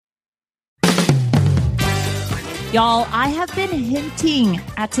Y'all, I have been hinting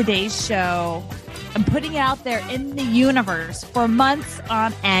at today's show. I'm putting it out there in the universe for months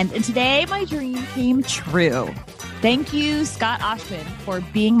on end. And today my dream came true. Thank you, Scott Oshman, for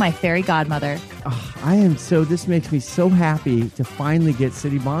being my fairy godmother. Oh, this makes me so happy to finally get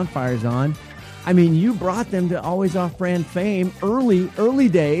City Bonfires on. I mean, you brought them to Always Off-Brand fame early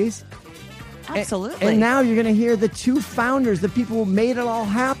days. Absolutely. And now you're going to hear the two founders, the people who made it all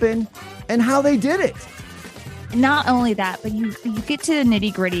happen, and how they did it. Not only that, but you get to the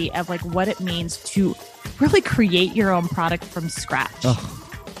nitty gritty of like what it means to really create your own product from scratch.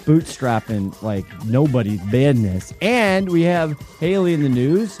 Bootstrapping like nobody's business. And we have Haley in the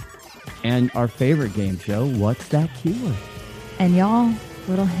news and our favorite game show, What's That Keyword? And y'all,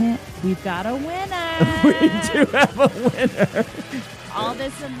 little hint, we've got a winner. We do have a winner. All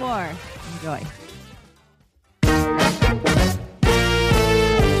this and more. Enjoy.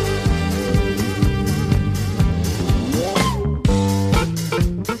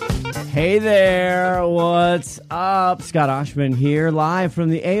 Hey there, what's up? Scott Oshman here, live from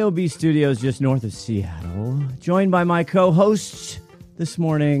the AOB studios just north of Seattle, joined by my co-hosts this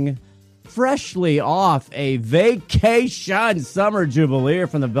morning, freshly off a vacation, Summer Jubilee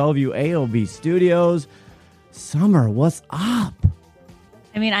from the Bellevue AOB studios. Summer, what's up?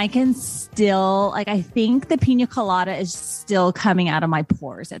 I mean, I can still, I think the pina colada is still coming out of my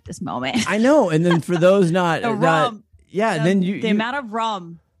pores at this moment. I know, and then for those not... the rum. And then the amount of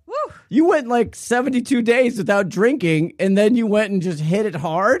rum. Woo. You went like 72 days without drinking, and then you went and just hit it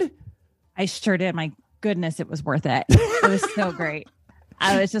hard? I sure did. My goodness, it was worth it. It was so great.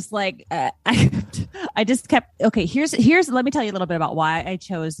 I was just like, I just kept, okay, here's, let me tell you a little bit about why I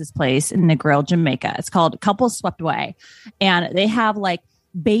chose this place in Negril, Jamaica. It's called Couples Swept Away. And they have like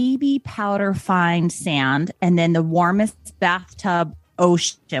baby powder fine sand and then the warmest bathtub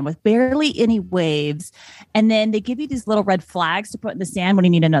ocean with barely any waves. And then they give you these little red flags to put in the sand when you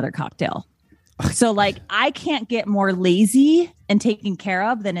need another cocktail. So like I can't get more lazy and taken care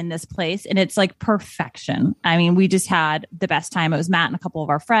of than in this place. And it's like perfection. I mean, we just had the best time. It was Matt and a couple of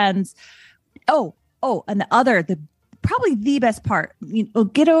our friends. Oh, and probably the best part,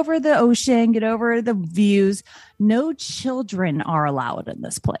 get over the ocean, get over the views. No children are allowed in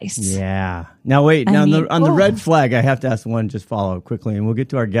this place. Yeah. Now, wait. On the red flag, I have to ask one, just follow up quickly, and we'll get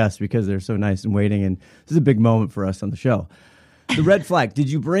to our guests because they're so nice and waiting. And this is a big moment for us on the show. The red flag.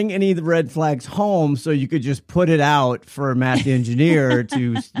 Did you bring any of the red flags home so you could just put it out for Matt, the engineer,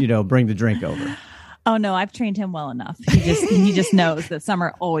 to, bring the drink over? Oh no, I've trained him well enough. He just knows that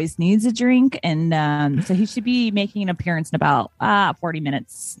Summer always needs a drink, and so he should be making an appearance in about 40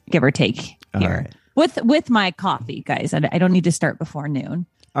 minutes, give or take. Here with my coffee, guys. I don't need to start before noon.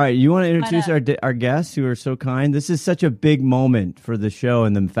 All right, you want to introduce our guests who are so kind? This is such a big moment for the show,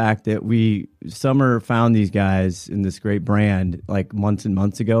 and the fact that Summer found these guys in this great brand like months and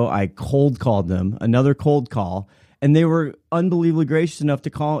months ago. I cold called them, another cold call. And they were unbelievably gracious enough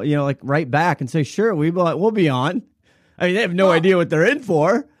to call, right back and say, sure, we'll be on. I mean, they have no idea what they're in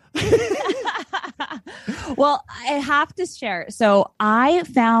for. Well, I have to share. So I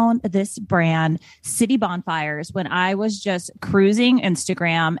found this brand, City Bonfires, when I was just cruising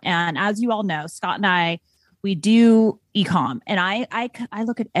Instagram. And as you all know, Scott and I, we do e-com. And I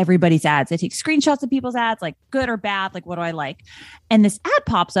look at everybody's ads. I take screenshots of people's ads, like good or bad, like what do I like? And this ad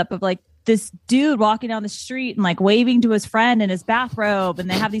pops up of like, this dude walking down the street and like waving to his friend in his bathrobe, and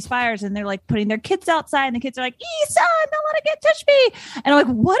they have these fires and they're like putting their kids outside, and the kids are like, son, don't let it get touch me. And I'm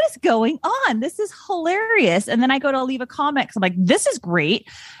like, what is going on? This is hilarious. And then I go to leave a comment because I'm like, this is great.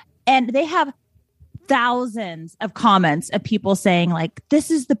 And they have thousands of comments of people saying like,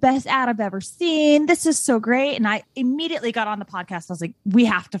 this is the best ad I've ever seen. This is so great. And I immediately got on the podcast. I was like, we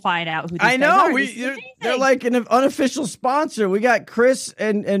have to find out who these guys are. They're like an unofficial sponsor. We got Chris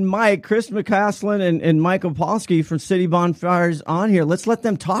and Mike, Chris McCaslin and Michael Polsky from City Bonfires on here. Let's let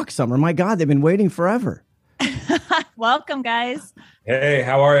them talk, Summer. My God, they've been waiting forever. Welcome, guys. Hey,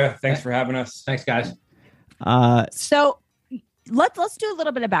 how are you? Thanks for having us. Thanks, guys. So let's do a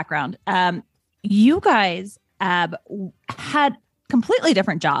little bit of background. You guys had completely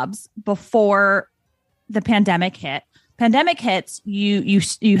different jobs before the pandemic hit. Pandemic hits,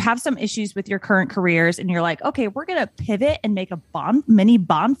 you have some issues with your current careers, and you're like, okay, we're going to pivot and make a mini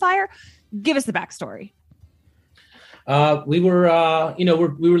bonfire. Give us the backstory. We were,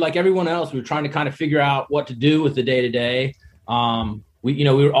 we were like everyone else. We were trying to kind of figure out what to do with the day to day.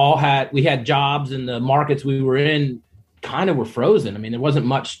 We had jobs, and the markets we were in kind of were frozen. I mean, there wasn't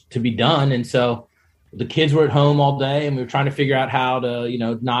much to be done. And so the kids were at home all day, and we were trying to figure out how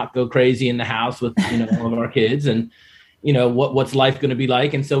to, not go crazy in the house with, all of our kids, and, what's life going to be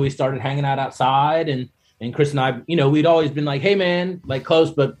like. And so we started hanging out outside, and And Chris and I, we'd always been like, hey man, like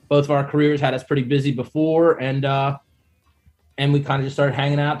close, but both of our careers had us pretty busy before. And we kind of just started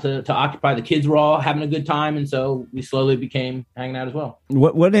hanging out to occupy. The kids were all having a good time. And so we slowly became hanging out as well.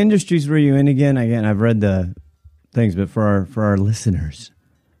 What industries were you in again? Again, I've read the things, but for our listeners.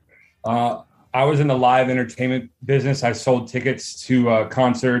 I was in the live entertainment business. I sold tickets to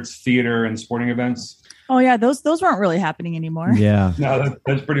concerts, theater, and sporting events. Oh yeah, those weren't really happening anymore. Yeah, no,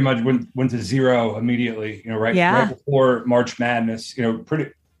 that's pretty much went to zero immediately. Right before March Madness.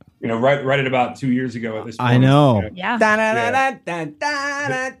 Right at about 2 years ago at this point. I know. Yeah.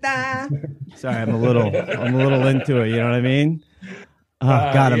 Sorry, I'm a little into it. You know what I mean? Oh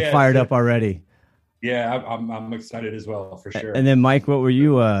God, I'm fired up already. Yeah, I'm excited as well for sure. And then Mike, what were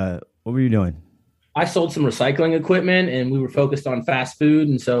you doing? I sold some recycling equipment, and we were focused on fast food.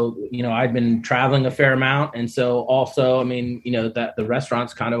 And so, I'd been traveling a fair amount. And so also, that the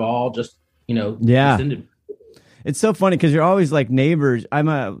restaurants kind of all just, descended. It's so funny because you're always like neighbors. I'm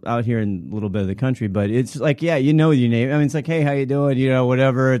out here in a little bit of the country, but it's like, yeah, your neighbor. I mean, it's like, hey, how you doing?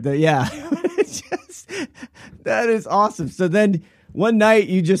 Whatever. It's just, that is awesome. So then one night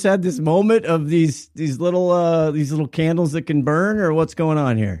you just had this moment of these little candles that can burn, or what's going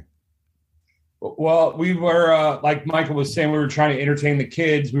on here? Well, we were, like Michael was saying, we were trying to entertain the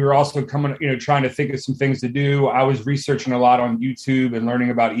kids. We were also trying to think of some things to do. I was researching a lot on YouTube and learning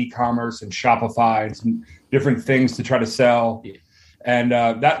about e-commerce and Shopify and some different things to try to sell. Yeah. And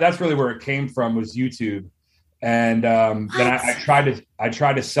that's really where it came from, was YouTube. And then I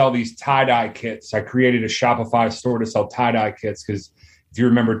tried to sell these tie-dye kits. I created a Shopify store to sell tie-dye kits because if you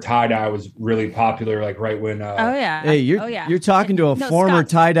remember, tie-dye was really popular, like right when. Hey, you're talking to a former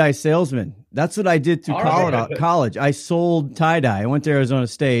tie-dye salesman. That's what I did through college. I sold tie-dye. I went to Arizona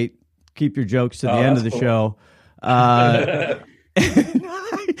State. Keep your jokes to the end of the show.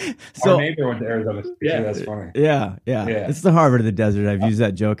 Our neighbor went to Arizona State. Yeah, that's funny. Yeah. It's the Harvard of the desert. I've used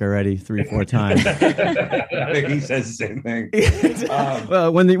that joke already 3 or 4 times. I think he says the same thing.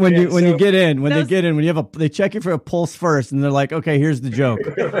 Well, when you get in, when you have they check you for a pulse first, and they're like, okay, here's the joke.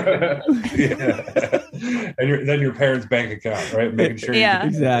 Yeah. And then your parents' bank account, right? Making sure. Yeah.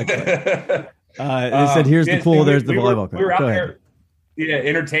 Exactly. They said, here's the pool. There's the volleyball court. We were out there,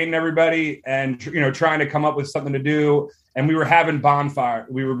 entertaining everybody, and trying to come up with something to do. And we were having bonfire.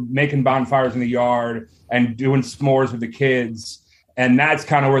 We were making bonfires in the yard and doing s'mores with the kids. And that's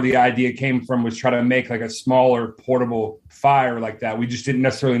kind of where the idea came from, was try to make like a smaller portable fire like that. We just didn't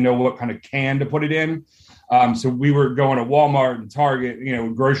necessarily know what kind of can to put it in. So we were going to Walmart and Target,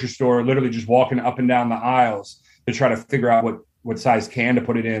 grocery store, literally just walking up and down the aisles to try to figure out what size can to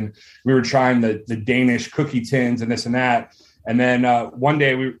put it in. We were trying the Danish cookie tins and this and that. And then one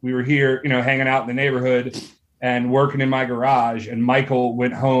day we were here, hanging out in the neighborhood and working in my garage, and Michael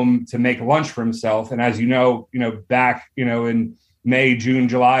went home to make lunch for himself. And as back, in May, June,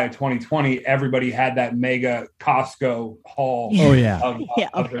 July of 2020, everybody had that mega Costco haul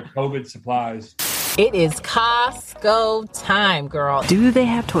of their COVID supplies. It is Costco time, girl. Do they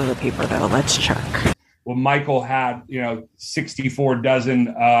have toilet paper, though? Let's check. Well, Michael had, 64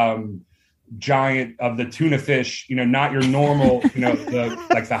 dozen giant of the tuna fish, not your normal,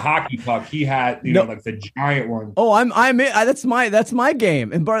 the hockey puck. He had, like the giant one. Oh, I'm that's my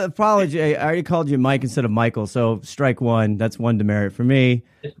game. And apology, I already called you Mike instead of Michael, so strike one. That's one demerit for me.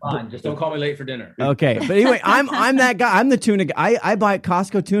 It's fine. Just don't call me late for dinner. Okay, but anyway, I'm that guy. I'm the tuna guy. I buy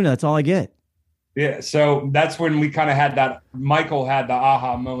Costco tuna. That's all I get. Yeah, so that's when we kind of had that. Michael had the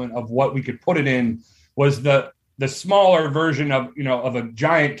aha moment of what we could put it in. Was the smaller version of of a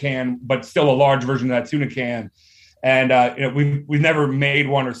giant can, but still a large version of that tuna can. And we never made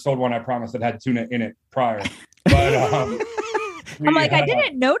one or sold one, I promise, that had tuna in it prior. But I'm like, I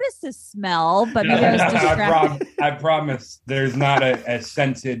didn't notice the smell, but maybe I was distracted. I promise there's not a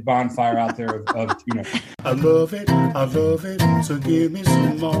scented bonfire out there of tuna. I love it, so give me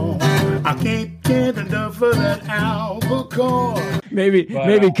some more. I can't get enough of that albacore.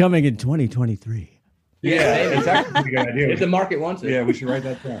 Maybe coming in 2023. Yeah, it's actually a good idea. If the market wants it. Yeah, we should write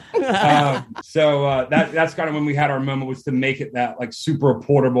that down. So that's kind of when we had our moment, was to make it that like super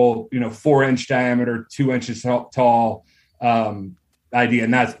portable, 4-inch diameter, 2 inches tall idea.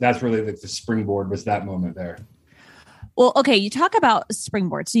 And that's really like the springboard, was that moment there. Well, okay, you talk about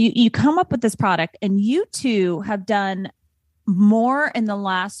springboard. So you come up with this product, and you two have done more in the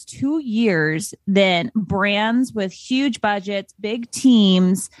last 2 years than brands with huge budgets, big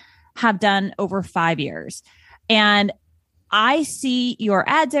teams have done over 5 years. And I see your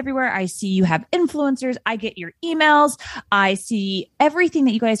ads everywhere. I see you have influencers. I get your emails. I see everything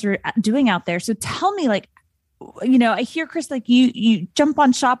that you guys are doing out there. So tell me, like, you know, I hear Chris, like you jump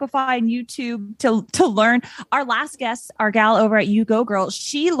on Shopify and YouTube to learn. Our last guest, our gal over at You Go Girl,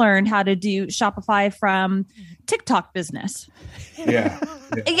 she learned how to do Shopify from TikTok business. Yeah.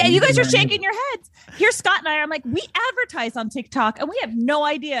 Yeah, you guys are shaking your heads. Here's Scott and I'm like, we advertise on TikTok and we have no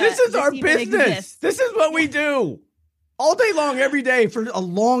idea. This is our business. Exists. This is what we do all day long, every day for a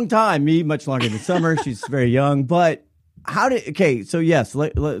long time. Me, much longer than Summer. She's very young. But so yes,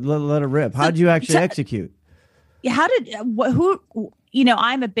 let her rip. How did you actually execute? I'm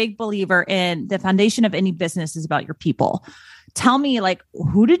a big believer in the foundation of any business is about your people. Tell me, like,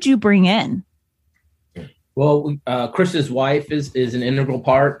 who did you bring in? Well, Chris's wife is an integral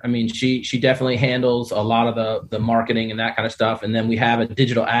part. I mean, she definitely handles a lot of the marketing and that kind of stuff. And then we have a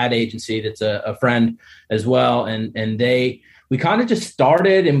digital ad agency that's a friend as well. And we kind of just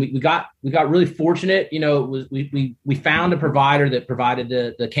started, and we got really fortunate. You know, we found a provider that provided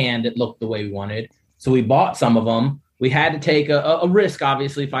the can that looked the way we wanted. So we bought some of them. We had to take a risk,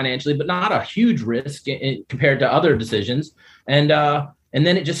 obviously financially, but not a huge risk compared to other decisions. And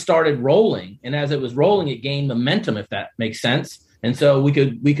then it just started rolling. And as it was rolling, it gained momentum, if that makes sense. And so we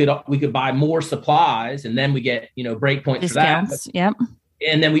could buy more supplies, and then we get, break points discounts, for that. Yep.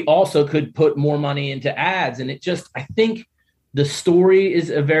 And then we also could put more money into ads. And I think the story is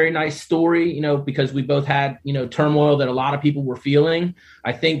a very nice story, because we both had, turmoil that a lot of people were feeling.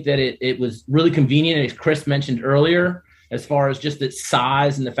 I think that it was really convenient, as Chris mentioned earlier, as far as just its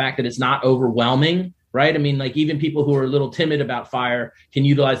size and the fact that it's not overwhelming. Right. I mean, like, even people who are a little timid about fire can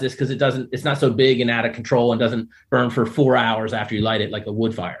utilize this because it's not so big and out of control and doesn't burn for 4 hours after you light it like a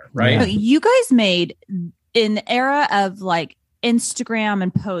wood fire. Right. Yeah. You guys made, in the era of like Instagram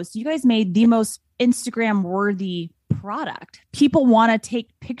and posts, you guys made the most Instagram worthy product. People want to take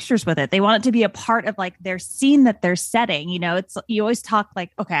pictures with it. They want it to be a part of like their scene that they're setting. You always talk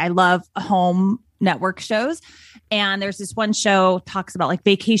like, okay, I love home network shows. And there's this one show talks about like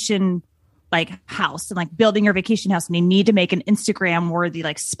vacation, like house and like building your vacation house, and you need to make an Instagram worthy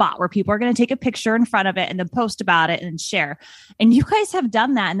like spot where people are going to take a picture in front of it and then post about it and share. And you guys have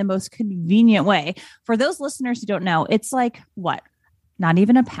done that in the most convenient way. For those listeners who don't know, it's like what? Not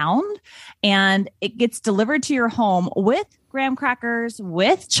even a pound. And it gets delivered to your home with graham crackers,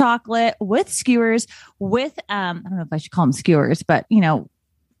 with chocolate, with skewers, with, I don't know if I should call them skewers, but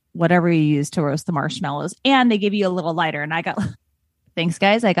whatever you use to roast the marshmallows. And they give you a little lighter. And I got... Thanks,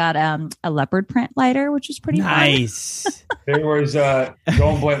 guys. I got a leopard print lighter, which was pretty nice. There was there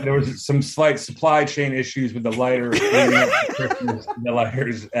was some slight supply chain issues with the lighter, the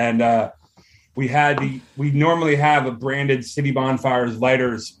lighters, and we normally have a branded City Bonfires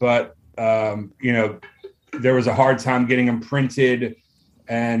lighters, but there was a hard time getting them printed,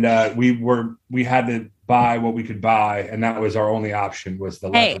 and we had to buy what we could buy, and that was our only option, was the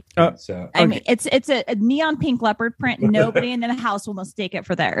leopard print. So I mean, it's a neon pink leopard print. Nobody in the house will mistake it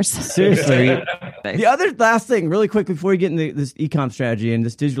for theirs. Seriously. The other last thing, really quick, before we get into this e-com strategy, and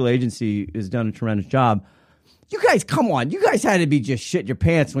this digital agency has done a tremendous job. You guys, come on. You guys had to be just shitting your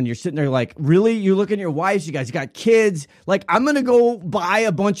pants when you're sitting there like, really? You look at your wives, you guys got kids. Like, I'm going to go buy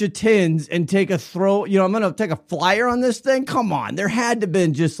a bunch of tins and take a throw. I'm going to take a flyer on this thing. Come on. There had to have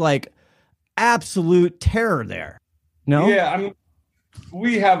been just like absolute terror there. No? Yeah, I mean,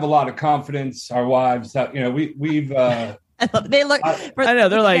 we have a lot of confidence. Our wives have, we've they look. I know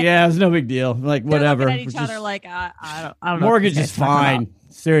they're like, yeah, it's no big deal. Like, whatever. At each other, like, I don't know. Mortgage is fine.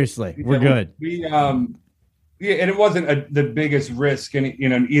 Seriously, we're good. Yeah, and it wasn't the biggest risk, and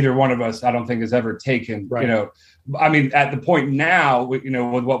either one of us, I don't think, has ever taken. Right. I mean, at the point now,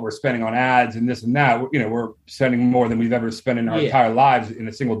 with what we're spending on ads and this and that, we're spending more than we've ever spent in our entire lives in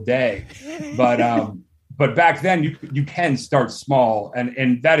a single day. But back then, you can start small,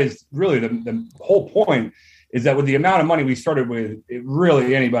 and that is really the whole point. Is that with the amount of money we started with,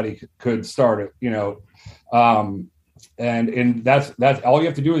 really anybody could start it. And that's all you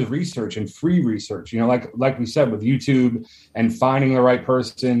have to do is research, and free research. Like we said, with YouTube and finding the right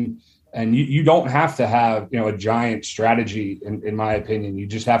person. And you don't have to have a giant strategy. In my opinion, you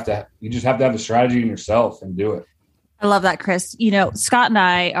just have to have the strategy in yourself and do it. I love that, Chris. Scott and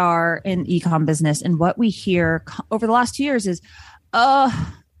I are in the e-com business, and what we hear over the last 2 years is,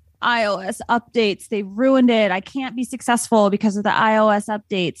 iOS updates, they ruined it. I can't be successful because of the iOS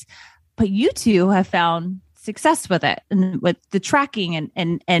updates. But you two have found success with it, and with the tracking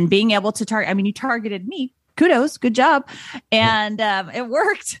and being able to target. I mean, you targeted me. Kudos, good job. And it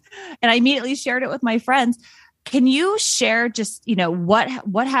worked. And I immediately shared it with my friends. Can you share just,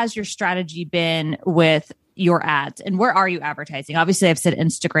 what has your strategy been with your ads, and where are you advertising? Obviously I've said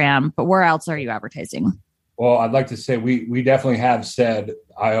Instagram, but where else are you advertising? Well, I'd like to say we definitely have said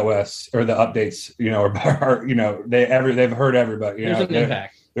iOS or the updates, they've heard everybody. There's an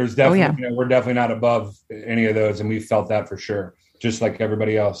impact. There's definitely, we're definitely not above any of those, and we felt that for sure, just like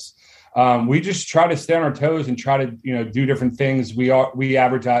everybody else. We just try to stay on our toes and try to, do different things. We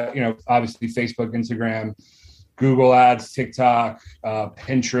advertise, obviously Facebook, Instagram, Google Ads, TikTok,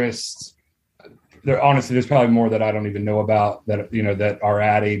 Pinterest. There's probably more that I don't even know about that, that our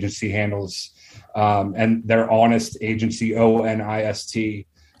ad agency handles. And they're Honest Agency, ONIST.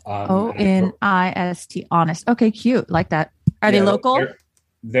 ONIST, Honest. Okay, cute. Like that. Are they local?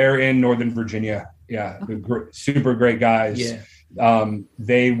 They're in Northern Virginia. Yeah, super great guys. Yeah.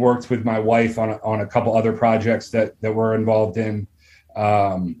 They worked with my wife on a couple other projects that we're involved in,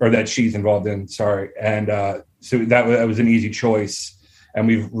 or that she's involved in. Sorry, and so that was an easy choice, and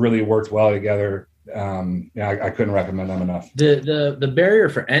we've really worked well together. I couldn't recommend them enough. The barrier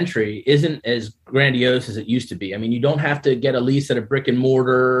for entry isn't as grandiose as it used to be. I mean, you don't have to get a lease at a brick and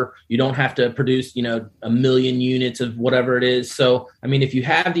mortar. You don't have to produce, 1 million units of whatever it is. So, I mean, if you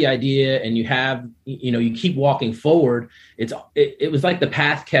have the idea and you have, you keep walking forward, it was like the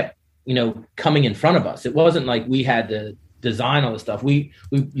path kept, coming in front of us. It wasn't like we had to design all this stuff. You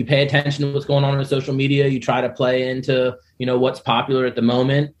pay attention to what's going on social media. You try to play into, what's popular at the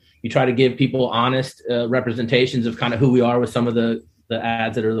moment. You try to give people honest representations of kind of who we are with some of the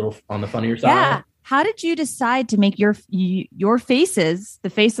ads that are a little on the funnier side. Yeah. How did you decide to make your faces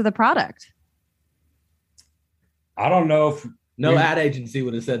the face of the product? I don't know if ad agency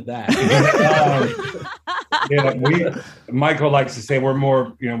would have said that. Michael likes to say we're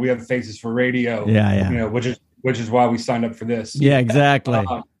more, we have faces for radio. Yeah. Which is why we signed up for this. Yeah, exactly.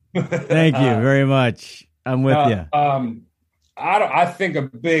 Thank you very much. I'm with you. I think a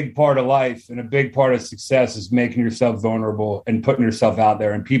big part of life and a big part of success is making yourself vulnerable and putting yourself out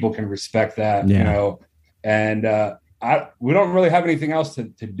there, and people can respect that, and we don't really have anything else to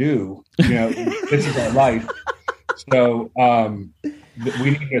do. This is our life. So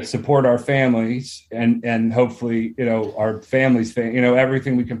we need to support our families and hopefully, our families,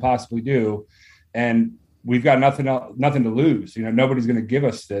 everything we can possibly do. And we've got nothing to lose. Nobody's going to give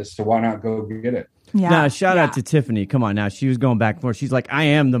us this. So why not go get it? Yeah. Now, shout out to Tiffany. Come on now. She was going back and forth. She's like, I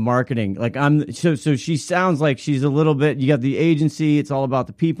am the marketing. Like so she sounds like she's a little bit, you got the agency. It's all about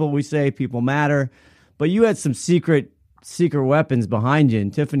the people. We say people matter, but you had some secret weapons behind you.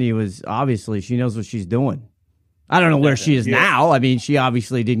 And Tiffany was she knows what she's doing. I don't know where she is now. I mean, she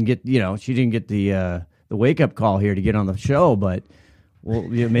obviously didn't get, she didn't get the wake up call here to get on the show, but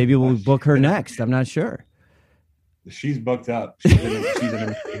maybe we'll book her next. I'm not sure. She's booked up. She's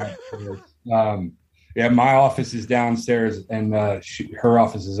my office is downstairs and her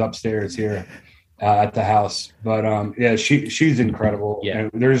office is upstairs here at the house. But she's incredible. Yeah.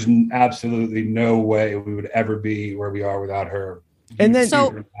 And there's absolutely no way we would ever be where we are without her. And then,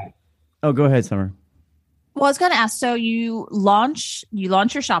 go ahead, Summer. Well, I was going to ask. So you launch your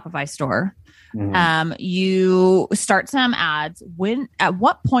Shopify store. Mm-hmm. You start some ads. At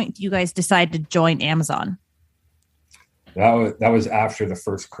what point do you guys decide to join Amazon? That was after the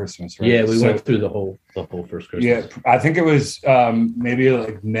first Christmas, right? Yeah, we went through the whole first Christmas. Yeah, I think it was maybe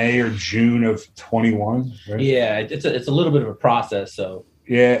like May or June of 21. Right? Yeah, it's a little bit of a process. So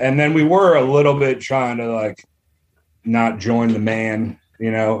yeah, and then we were a little bit trying to like not join the man,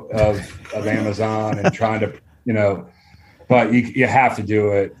 of Amazon and trying to, but you have to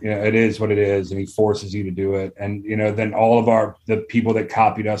do it. It is what it is, and he forces you to do it. And then all of the people that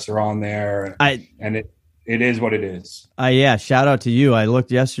copied us are on there, and it is what it is. Yeah. Shout out to you. I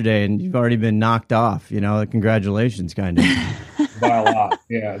looked yesterday and you've already been knocked off, congratulations kind of. By a lot.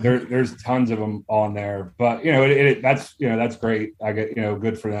 Yeah. There's tons of them on there, but that's great. I get,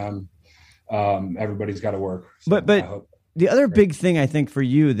 good for them. Everybody's got to work. So but the other big thing I think for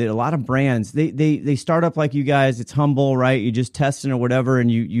you that a lot of brands, they start up like you guys, it's humble, right? You just testing or whatever,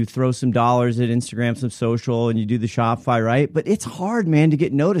 and you throw some dollars at Instagram, some social, and you do the Shopify, right? But it's hard, man, to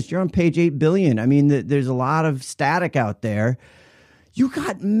get noticed. You're on page 8 billion. I mean, there's a lot of static out there. You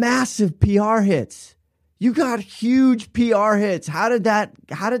got massive PR hits. You got huge PR hits. How did that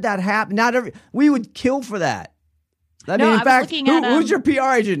happen? We would kill for that. In fact, who's your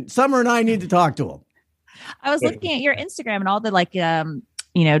PR agent? Summer and I need to talk to him. I was looking at your Instagram and all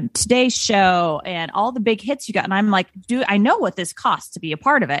the Today's Show and all the big hits you got. And I'm like, I know what this costs to be a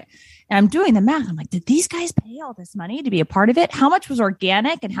part of it. And I'm doing the math. I'm like, did these guys pay all this money to be a part of it? How much was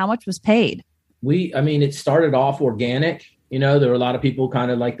organic and how much was paid? It started off organic. There were a lot of people kind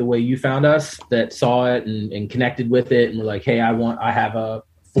of like the way you found us that saw it and connected with it and were like, hey, I have a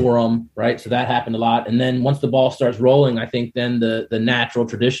forum, right? So that happened a lot. And then once the ball starts rolling, I think then the natural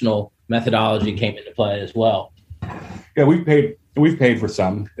traditional methodology came into play as well. Yeah, we've paid for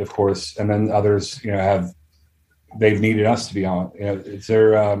some, of course, and then others, they've needed us to be on. It's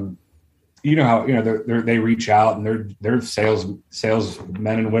their, how they reach out and they're sales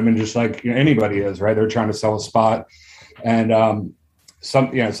men and women just like anybody is, right? They're trying to sell a spot, and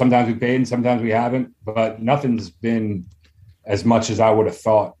sometimes we paid and sometimes we haven't, but nothing's been as much as I would have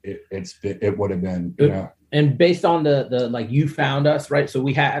thought it would have been. And based on the like, you found us, right? So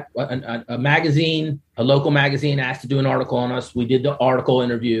we had a magazine, a local magazine asked to do an article on us. We did the article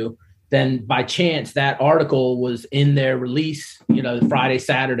interview. Then by chance, that article was in their release, Friday,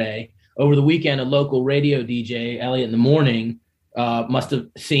 Saturday. Over the weekend, a local radio DJ, Elliot in the Morning, must have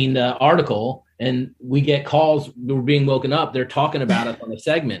seen the article, and we get calls. We're being woken up. They're talking about us on the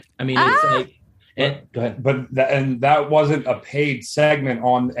segment. I mean, it's like, go ahead. But that wasn't a paid segment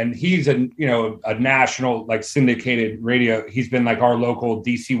and he's a national, like, syndicated radio. He's been like our local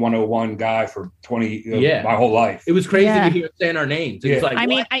DC 101 guy for 20 my whole life. It was crazy to hear him saying our names. It was like, I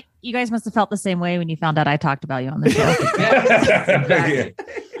mean, you guys must have felt the same way when you found out I talked about you on the show. Exactly.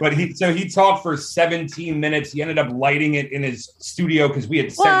 But he talked for 17 minutes. He ended up lighting it in his studio because we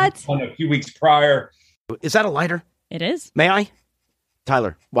had sent one a few weeks prior. Is that a lighter? It is. May I?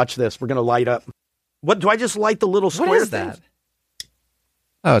 Tyler, watch this. We're going to light up. What, do I just light the little square? What is that?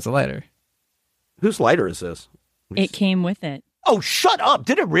 Oh, it's a lighter. Whose lighter is this? It came with it. Oh, shut up.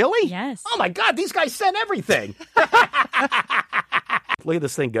 Did it really? Yes. Oh, my God. These guys sent everything. Look at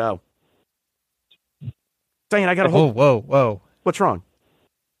this thing go. Dang it, I got to hold. Whoa. What's wrong?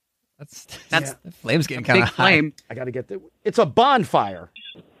 That's the flame's getting kind of high. Flame. I got to get the. It's a bonfire.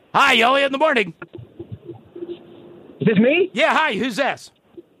 Hi, Elliot in the Morning. Is this me? Yeah, hi. Who's this?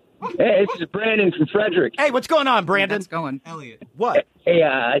 Hey, this is Brandon from Frederick. Hey, what's going on, Brandon? What's going? Elliot. What? Hey,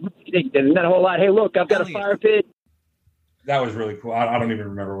 not a whole lot. Hey, look, I've got a fire pit. That was really cool. I don't even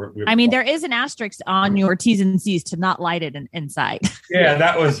remember where we were. I mean, there is an asterisk on your T's and C's to not light it inside. Yeah,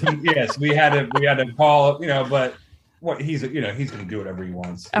 that was, yes. We had to call, but what he's going to do whatever he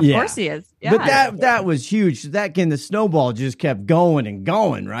wants. Of course he is. Yeah. But that was huge. The snowball just kept going and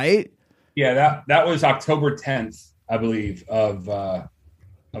going, right? Yeah, that was October 10th, I believe, of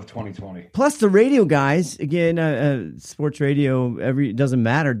 2020. Plus the radio guys, again, sports radio, it doesn't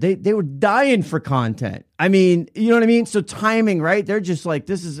matter. They were dying for content. I mean, you know what I mean? So timing, right? They're just like,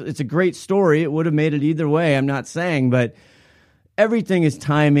 it's a great story. It would have made it either way. I'm not saying, but everything is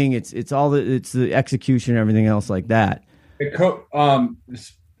timing. It's the execution and everything else like that.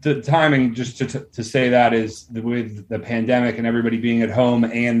 The timing, just to say that, is with the pandemic and everybody being at home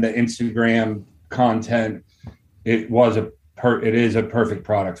and the Instagram content, it is a perfect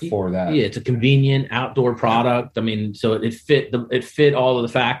product for that. Yeah, it's a convenient outdoor product. I mean, so it fit all of the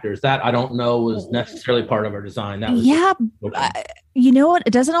factors that I don't know was necessarily part of our design. That was you know what?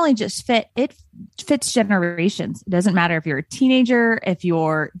 It doesn't only just fit; it fits generations. It doesn't matter if you're a teenager, if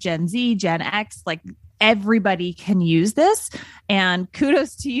you're Gen Z, Gen X, like everybody can use this. And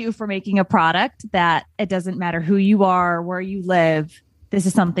kudos to you for making a product that it doesn't matter who you are, where you live. This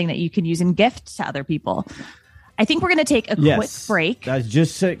is something that you can use and gift to other people. I think we're going to take a quick break. I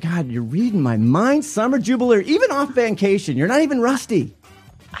just said, God, you're reading my mind. Summer Jubilee, even off vacation. You're not even rusty.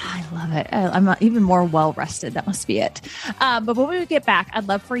 I love it. I'm even more well-rested. That must be it. But when we get back, I'd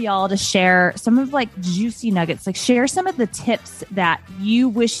love for y'all to share some of juicy nuggets, share some of the tips that you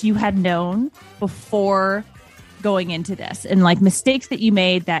wish you had known before going into this and mistakes that you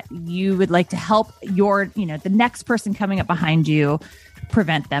made that you would like to help the next person coming up behind you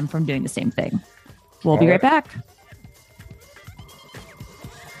prevent them from doing the same thing. We'll be right back.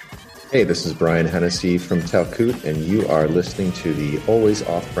 Hey, this is Brian Hennessy from Talcoot, and you are listening to the Always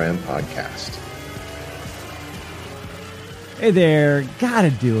Off-Brand podcast. Hey there,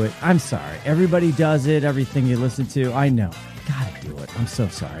 gotta do it. I'm sorry. Everybody does it, everything you listen to. I know. Gotta do it. I'm so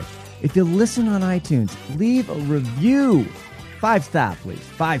sorry. If you listen on iTunes, leave a review. 5-star, please.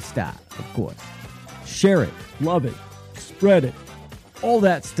 5-star, of course. Share it. Love it. Spread it. All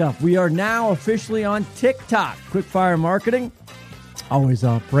that stuff. We are now officially on TikTok. Quickfire Marketing. Always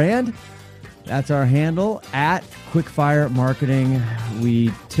off brand. That's our handle at Quickfire Marketing.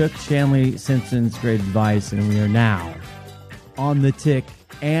 We took Shanley Simpson's great advice and we are now on the tick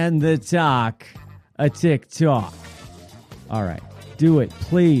and the talk. A TikTok. All right. Do it,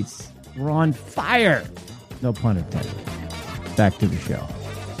 please. We're on fire. No pun intended. Back to the show.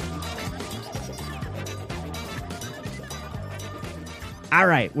 All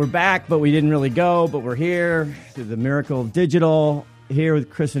right, we're back, but we didn't really go, but we're here through the miracle of digital, here with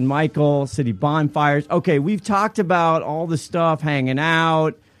Chris and Michael, City Bonfires. Okay, we've talked about all the stuff, hanging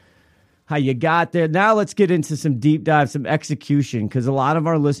out, how you got there. Now let's get into some deep dive, some execution, because a lot of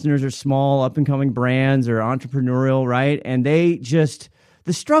our listeners are small, up and coming brands or entrepreneurial, right? And the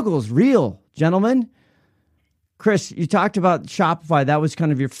struggle is real, gentlemen. Chris, you talked about Shopify. That was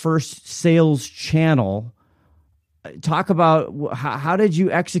kind of your first sales channel. Talk about how did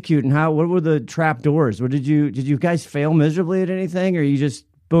you execute and what were the trap doors? Did you guys fail miserably at anything, or you just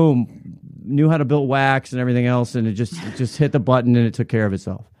boom knew how to build wax and everything else, and it just hit the button and it took care of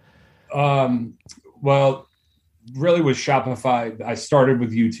itself? Well, really with Shopify, I started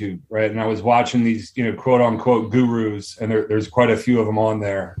with YouTube, right? And I was watching these, quote unquote gurus, and there's quite a few of them on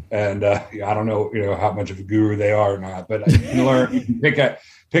there. And I don't know, how much of a guru they are or not, but you can learn, you can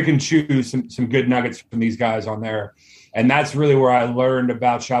pick and choose some good nuggets from these guys on there. And that's really where I learned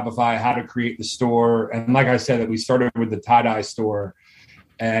about Shopify, how to create the store. And like I said, that we started with the tie-dye store.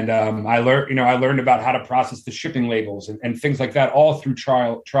 And I learned about how to process the shipping labels and things like that, all through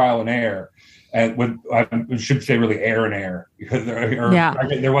trial and error. And I should say really air, because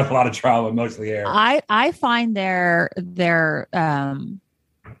there was a lot of trial and mostly air. I find their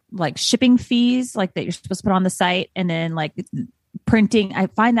like shipping fees, like that you're supposed to put on the site, and then like printing, I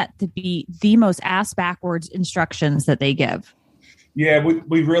find that to be the most ass backwards instructions that they give. Yeah,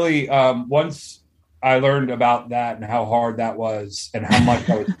 we really once I learned about that and how hard that was and how much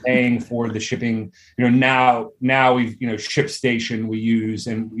I was paying for the shipping. Now we've ShipStation we use,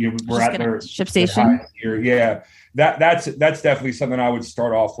 and we're at their ShipStation here. Yeah, that's definitely something I would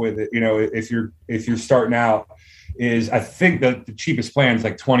start off with. If you're starting out, is I think that the cheapest plan is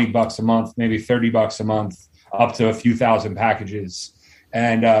like $20 a month, maybe $30 a month, up to a few thousand packages.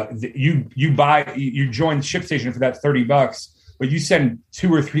 And you join ShipStation for that $30. But you send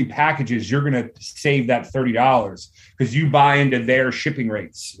 2 or 3 packages, you're going to save that $30 because you buy into their shipping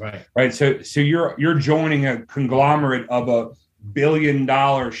rates, right? So you're joining a conglomerate of a $1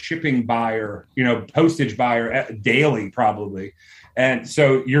 billion shipping buyer, postage buyer daily probably, and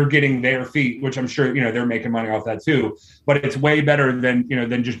so you're getting their fee, which I'm sure they're making money off that too. But it's way better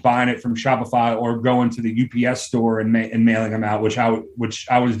than just buying it from Shopify or going to the UPS store and mailing them out, which I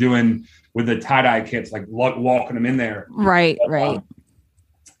was doing with the tie-dye kits, like walking them in there. Right.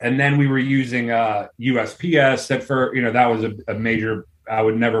 And then we were using USPS that was a major, I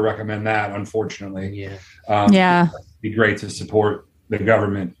would never recommend that, unfortunately. Yeah. It'd be great to support the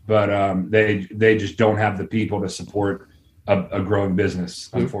government, but they just don't have the people to support a growing business,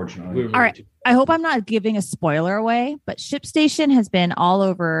 unfortunately. All right. I hope I'm not giving a spoiler away, but ShipStation has been all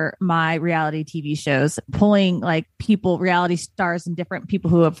over my reality TV shows, pulling like reality stars and different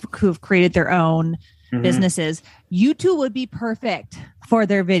people who have created their own businesses. You two would be perfect for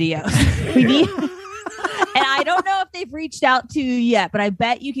their videos. And I don't know if they've reached out to you yet, but I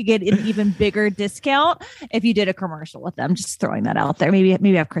bet you could get an even bigger discount if you did a commercial with them. Just throwing that out there.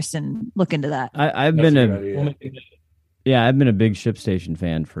 Maybe have Kristen look into that. I've been a big ShipStation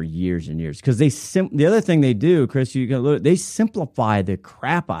fan for years and years, because the other thing they do, Chris, they simplify the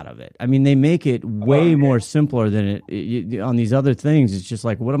crap out of it. I mean, they make it way more simpler than it on these other things. It's just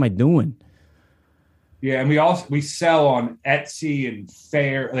like, what am I doing? Yeah, and we sell on Etsy and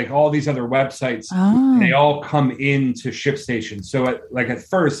Fair, like all these other websites. And they all come into ShipStation. So at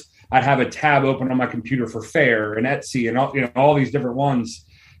first, I'd have a tab open on my computer for Fair and Etsy and all these different ones,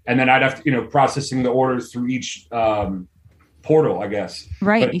 and then I'd have to processing the orders through each portal, I guess.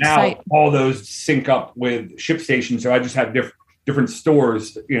 Right. But now all those sync up with ShipStation, so I just have different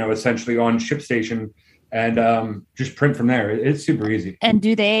stores, essentially on ShipStation, and just print from there. It's super easy. And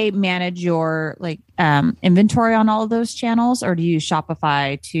do they manage your inventory on all of those channels, or do you use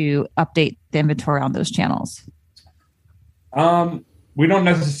Shopify to update the inventory on those channels? We don't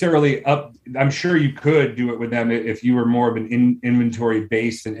necessarily I'm sure you could do it with them if you were more of an inventory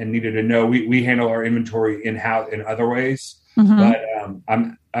based and needed to know. We handle our inventory in-house in other ways. But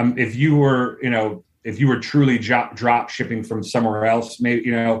if you were truly drop shipping from somewhere else, maybe,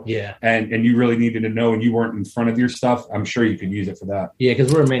 and you really needed to know and you weren't in front of your stuff, I'm sure you could use it for that. Yeah,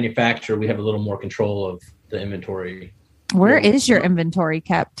 because we're a manufacturer, we have a little more control of the inventory. Where is your inventory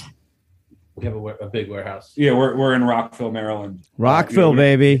kept? We have a big warehouse. Yeah, we're in Rockville, Maryland. Rockville,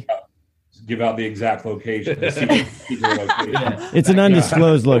 baby. Give out the exact location. It's an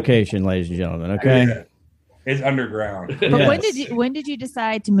undisclosed location, ladies and gentlemen. Okay. Yeah. It's underground. But when did you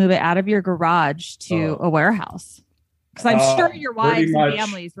decide to move it out of your garage to a warehouse? Because I'm sure your wives and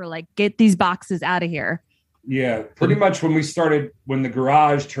families were like, "Get these boxes out of here." Yeah, pretty much when the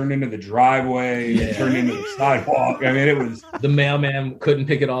garage turned into the driveway, it turned into the sidewalk. I mean, it was the mailman couldn't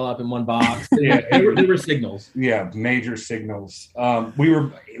pick it all up in one box. Yeah, there were signals. Yeah, major signals. We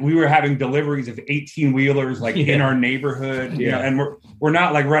were having deliveries of 18-wheelers in our neighborhood. You know, and we're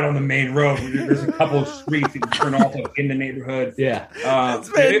not like right on the main road. There's a couple of streets that you turn off in the neighborhood. Yeah, that's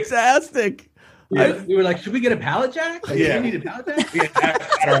fantastic. We were like, should we get a pallet jack? Like, do we need a pallet jack?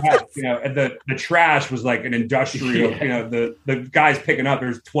 At our house, you know, and the trash was like an industrial. You know, the guys picking up.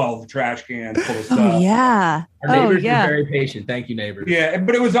 There's 12 trash cans full of stuff. Oh yeah. Our neighbors were very patient. Thank you, neighbors. Yeah,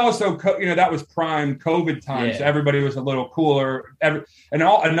 but it was also that was prime COVID time, so everybody was a little cooler.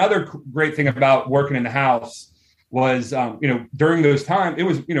 Another great thing about working in the house was during those times it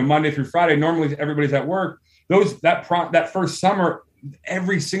was Monday through Friday. Normally everybody's at work. That first summer,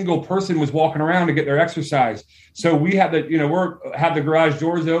 every single person was walking around to get their exercise. So we had had the garage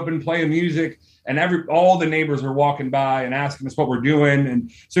doors open, playing music, and all the neighbors were walking by and asking us what we're doing.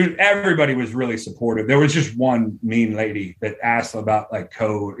 And so everybody was really supportive. There was just one mean lady that asked about like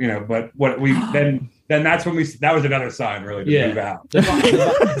code, but what we then that's when that was another sign really to move out. The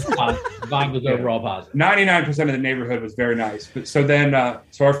vibe was overall positive. 99% of the neighborhood was very nice. But so then,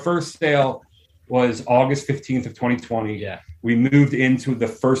 so our first sale was August 15th of 2020. Yeah. We moved into the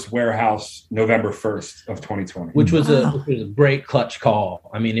first warehouse November 1st of 2020. Which was a great clutch call.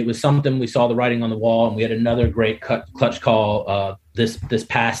 I mean, it was something we saw the writing on the wall, and we had another great clutch call this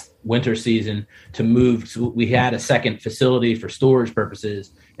past winter season to move. So we had a second facility for storage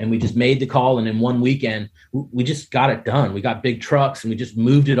purposes, and we just made the call, and in one weekend, we just got it done. We got big trucks, and we just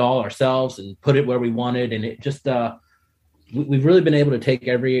moved it all ourselves and put it where we wanted, and it just we've really been able to take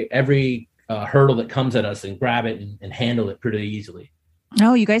every hurdle that comes at us and grab it and handle it pretty easily.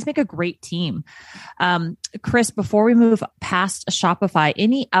 Oh, you guys make a great team. Chris, before we move past Shopify,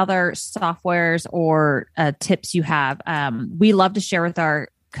 any other softwares or tips you have? We love to share with our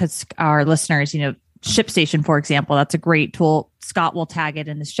listeners, ShipStation, for example, that's a great tool. Scott will tag it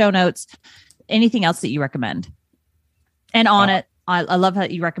in the show notes. Anything else that you recommend? And I love how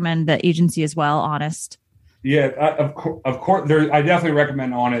you recommend the agency as well, Honest. Yeah, of course. I definitely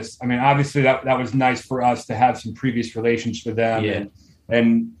recommend Honest. I mean, obviously that was nice for us to have some previous relations with them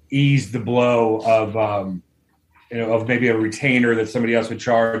and ease the blow of of maybe a retainer that somebody else would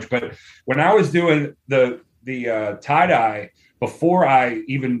charge. But when I was doing the tie-dye, before I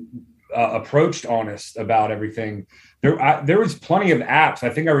even approached Honest about everything, there was plenty of apps. I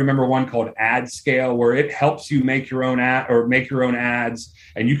think I remember one called AdScale, where it helps you make your own ad or make your own ads,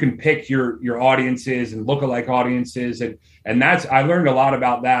 and you can pick your audiences and lookalike audiences, and that's I learned a lot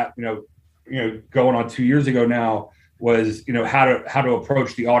about that. Going on 2 years ago now was how to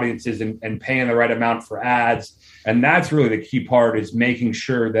approach the audiences and paying the right amount for ads, and that's really the key part is making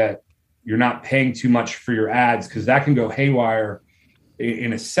sure that you're not paying too much for your ads, because that can go haywire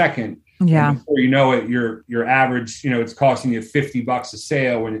in a second. Yeah. And before you know it, your average, it's costing you $50 a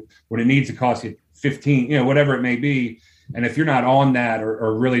sale when it needs to cost you 15, whatever it may be. And if you're not on that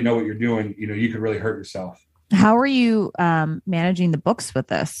or really know what you're doing, you could really hurt yourself. How are you managing the books with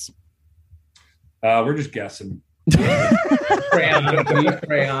this? We're just guessing. Crayon.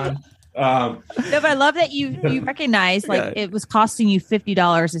 No, but I love that you recognize it was costing you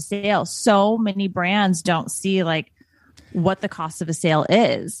 $50 a sale. So many brands don't see what the cost of a sale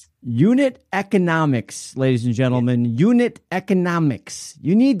is. Unit economics, ladies and gentlemen, unit economics.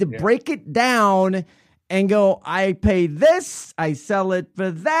 You need to break it down and go, I pay this, I sell it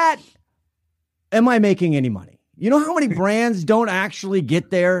for that. Am I making any money? You know how many brands don't actually get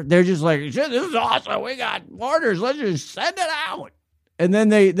there? They're just like, shit, this is awesome. We got orders. Let's just send it out. And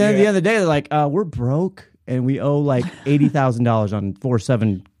then at the end of the day, they're like, we're broke and we owe like $80,000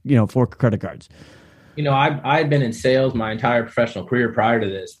 on 4 credit cards. I've been in sales my entire professional career prior to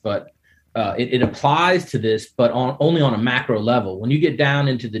this, but it applies to this, but only on a macro level. When you get down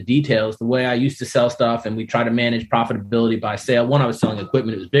into the details, the way I used to sell stuff and we try to manage profitability by sale, when I was selling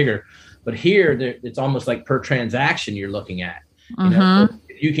equipment, it was bigger. But here, it's almost like per transaction you're looking at. So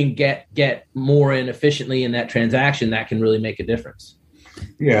if you can get more in efficiently in that transaction, that can really make a difference.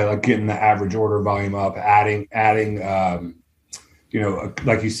 Yeah, like getting the average order volume up, adding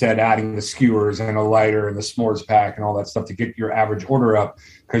like you said, adding the skewers and a lighter and the s'mores pack and all that stuff to get your average order up.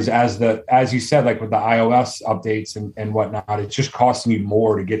 Because as you said, like with the iOS updates and whatnot, it's just costing you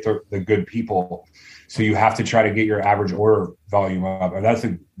more to get the good people. So you have to try to get your average order volume up. And that's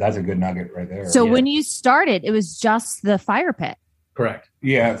a good nugget right there. So when you started, it was just the fire pit. Correct.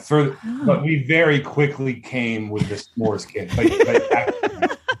 Yeah. But we very quickly came with the s'mores kit. But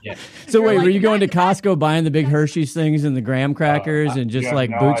Yeah. So wait, were you going to Costco buying the big Hershey's things and the graham crackers and just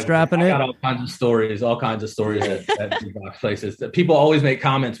bootstrapping I it? got all kinds of stories at big box places. People always make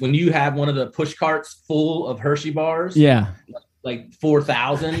comments when you have one of the push carts full of Hershey bars. Yeah. Like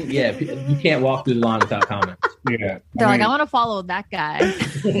 4,000. Yeah. You can't walk through the line without comments. Yeah. They're like, I want to follow that guy.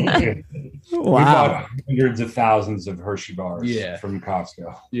 We bought hundreds of thousands of Hershey bars from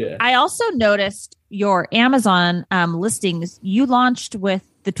Costco. Yeah. I also noticed your Amazon listings. You launched with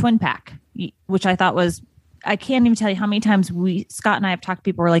the twin pack, which I thought was, I can't even tell you how many times Scott and I have talked to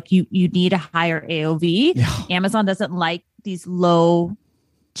people who are like, you need a higher AOV. Yeah. Amazon doesn't like these low,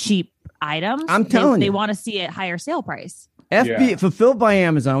 cheap items. I'm telling you. They want to see a higher sale price. FB Fulfilled by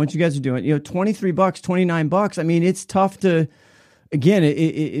Amazon, what you guys are doing, $23, $29. I mean, it's tough to,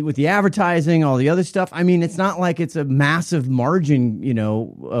 again, with the advertising, all the other stuff. I mean, it's not like it's a massive margin,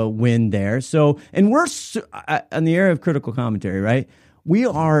 win there. So, and we're on the area of critical commentary, right? We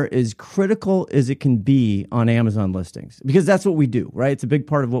are as critical as it can be on Amazon listings because that's what we do, right? It's a big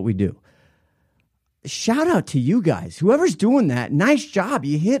part of what we do. Shout out to you guys. Whoever's doing that, nice job.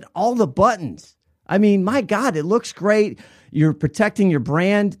 You hit all the buttons. I mean, my God, it looks great. You're protecting your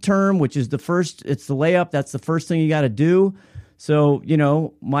brand term, which is it's the layup. That's the first thing you got to do. So,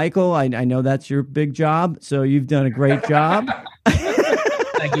 Michael, I know that's your big job. So you've done a great job.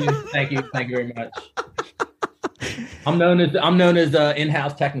 Thank you very much. I'm known as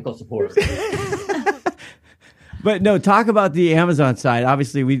in-house technical support. But no, talk about the Amazon side.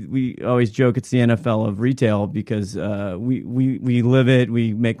 Obviously, we always joke it's the NFL of retail because we live it,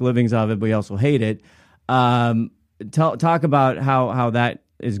 we make livings of it, but we also hate it. Talk about how that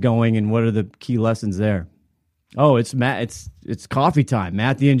is going and what are the key lessons there. Oh, it's Matt. It's coffee time.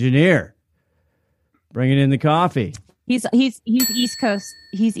 Matt, the engineer, bringing in the coffee. He's East Coast.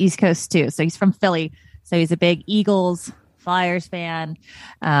 He's East Coast too. So he's from Philly. So he's a big Eagles Flyers fan.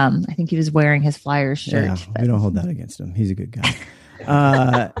 I think he was wearing his Flyers shirt. Yeah, we don't hold that against him. He's a good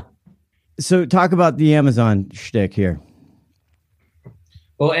guy. So talk about the Amazon shtick here.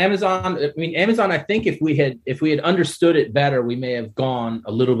 Well, Amazon, I think if we had understood it better, we may have gone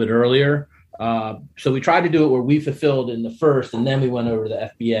a little bit earlier. So we tried to do it where we fulfilled in the first, and then we went over to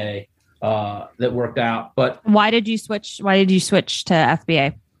the FBA. That worked out. But why did you switch to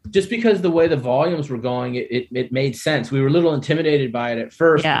FBA? Just because the way the volumes were going, it made sense. We were a little intimidated by it at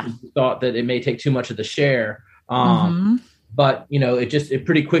first. Yeah. Because we thought that it may take too much of the share. But, it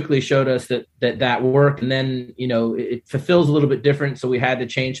pretty quickly showed us that worked. And then, it fulfills a little bit different. So we had to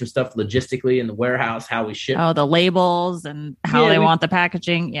change some stuff logistically in the warehouse, how we ship. Oh, the labels and how they want the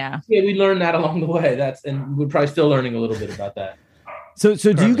packaging. Yeah. Yeah, we learned that along the way. And we're probably still learning a little bit about that. So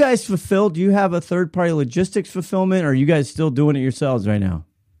do you guys fulfill? Do you have a third-party logistics fulfillment, or are you guys still doing it yourselves right now?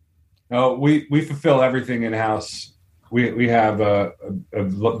 No, we fulfill everything in-house. We have a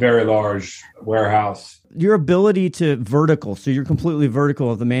very large warehouse. Your ability to vertical, so you're completely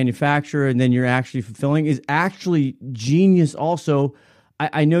vertical of the manufacturer, and then you're actually fulfilling, is actually genius also.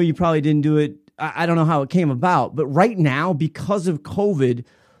 I know you probably didn't do it. I don't know how it came about, but right now, because of COVID,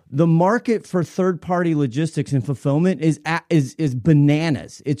 the market for third-party logistics and fulfillment is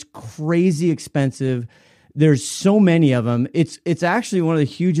bananas. It's crazy expensive. There's so many of them. It's actually one of the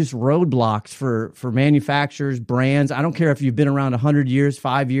hugest roadblocks for manufacturers, brands. I don't care if you've been around 100 years,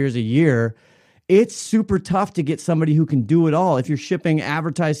 5 years, a year. It's super tough to get somebody who can do it all. If you're shipping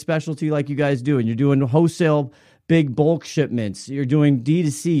advertised specialty like you guys do, and you're doing wholesale big bulk shipments, you're doing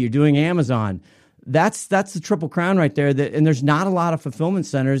D2C, you're doing Amazon. That's the triple crown right there. And there's not a lot of fulfillment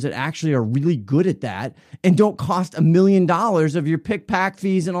centers that actually are really good at that and don't cost $1 million of your pick, pack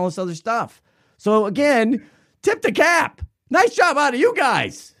fees and all this other stuff. So again, tip the cap. Nice job out of you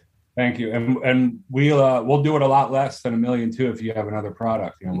guys. Thank you, and we'll do it a lot less than $1 million too if you have another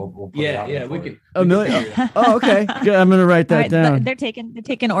product. We'll put it out we could $1 million. Oh, okay. Good. I'm gonna write that down. They're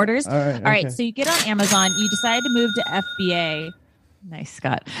taking orders. All right. So you get on Amazon. You decided to move to FBA. Nice,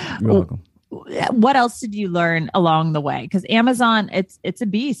 Scott. You're welcome. What else did you learn along the way? Because Amazon, it's a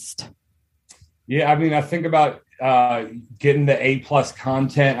beast. Yeah, I think about getting the A+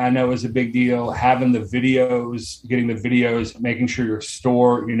 content. I know is a big deal. Having the videos, getting the videos, making sure your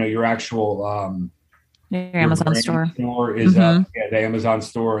store, your actual your Amazon store is up. Yeah, the Amazon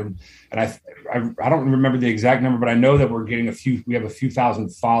store, and I don't remember the exact number, but I know that we're getting we have a few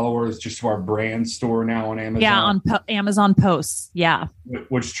thousand followers just to our brand store now on Amazon. Yeah, on Amazon posts. Yeah,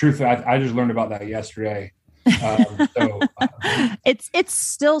 which truthfully, I just learned about that yesterday. It's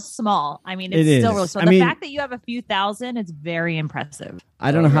still small. I mean, it's still real small. The fact that you have a few thousand, it's very impressive.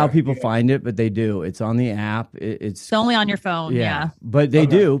 I don't know how people find it, but they do. It's on the app. It's only on your phone. Yeah. But they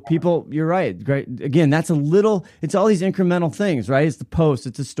do. People, you're right. Great. Again, it's all these incremental things, right? It's the post,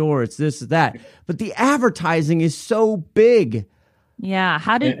 it's the store, it's this, that. But the advertising is so big. Yeah.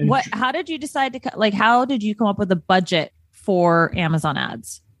 How did you decide to, how did you come up with a budget for Amazon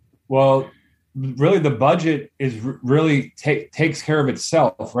ads? Well, really the budget is really takes care of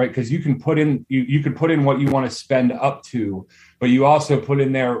itself, right? Because you can put in you could put in what you want to spend up to, but you also put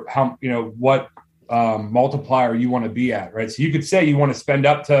in there how what multiplier you want to be at, right? So you could say you want to spend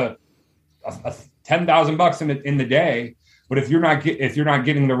up to $10,000 in the day, but if you're not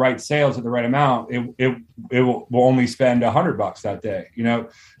getting the right sales at the right amount, it will only spend $100 that day,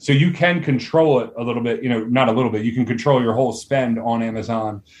 So you can control it a little bit, not a little bit. You can control your whole spend on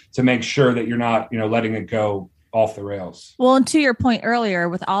Amazon to make sure that you're not, letting it go off the rails. Well, and to your point earlier,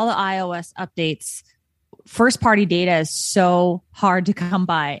 with all the iOS updates, first party data is so hard to come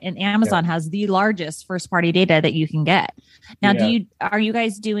by, and Amazon has the largest first party data that you can get. Now, are you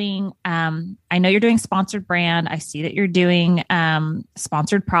guys doing, I know you're doing sponsored brand. I see that you're doing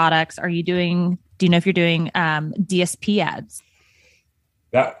sponsored products. Do you know if you're doing DSP ads?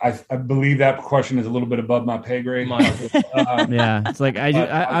 That I believe that question is a little bit above my pay grade. Yeah, it's like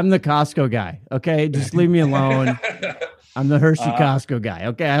I'm the Costco guy. Okay, just leave me alone. I'm the Hershey Costco guy.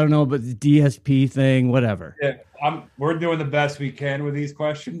 Okay, I don't know about the DSP thing, whatever. Yeah, we're doing the best we can with these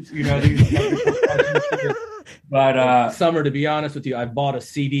questions. These questions. But Summer, to be honest with you, I bought a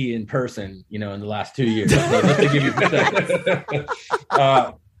CD in person, in the last 2 years. So just to give you perspective.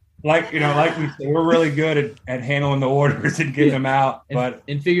 Like we said, we're really good at handling the orders and getting them out,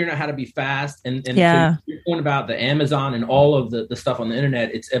 and figuring out how to be fast. And to your point about the Amazon and all of the stuff on the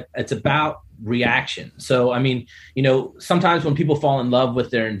internet, it's about reaction. So, I mean, sometimes when people fall in love with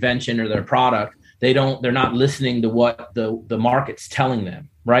their invention or their product, they're not listening to what the market's telling them.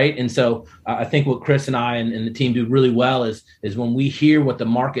 Right. And so I think what Chris and I and the team do really well is when we hear what the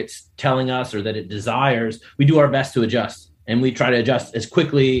market's telling us or that it desires, we do our best to adjust. And we try to adjust as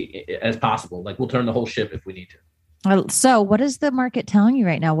quickly as possible. Like we'll turn the whole ship if we need to. So what is the market telling you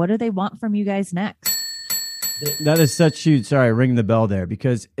right now? What do they want from you guys next? That is such huge. Sorry, ring the bell there,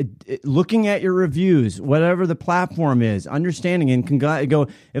 because looking at your reviews, whatever the platform is, understanding and can go,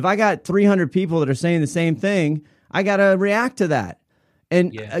 if I got 300 people that are saying the same thing, I got to react to that.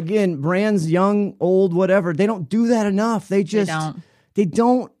 And again, brands, young, old, whatever, they don't do that enough. They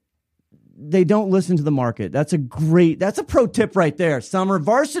don't listen to the market. That's a pro tip right there. Summer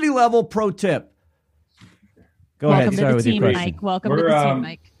varsity level pro tip. Welcome to the team, Mike. Welcome to the team,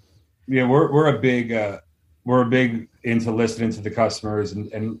 Mike. Yeah, we're a big into listening to the customers,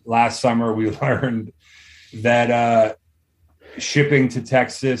 and last summer we learned that shipping to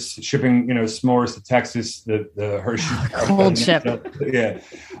Texas, s'mores to Texas, the Hershey cold ship.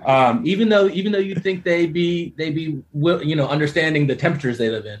 Even though you think they be understanding the temperatures they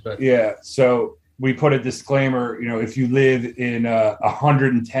live in, but so we put a disclaimer. If you live in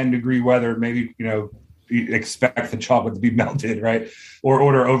 110 degree weather, maybe you expect the chocolate to be melted, right? Or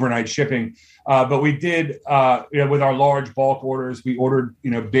order overnight shipping. But we did, with our large bulk orders, we ordered,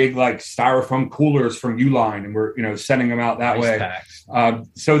 big like styrofoam coolers from Uline, and we're, sending them out that way.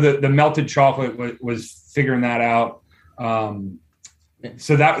 So the melted chocolate was figuring that out.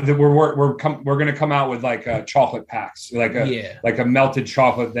 So that we're going to come out with like chocolate packs, like a melted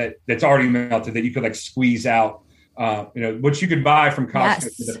chocolate that's already melted that you could like squeeze out, which you could buy from Costco.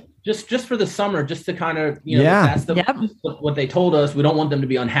 Yes. Just for the summer, just to kind of, that's what they told us. We don't want them to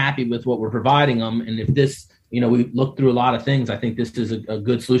be unhappy with what we're providing them. And if this, we looked through a lot of things, I think this is a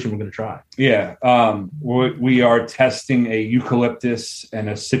good solution we're going to try. Yeah. We are testing a eucalyptus and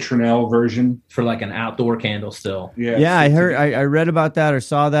a citronelle version for like an outdoor candle still. Yeah. I read about that or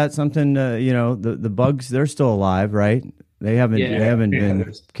saw that something, the bugs, they're still alive, right? They haven't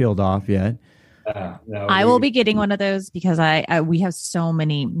been killed off yet. No, I will be getting one of those because we have so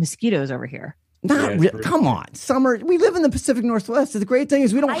many mosquitoes over here. Come on, Summer. We live in the Pacific Northwest. The great thing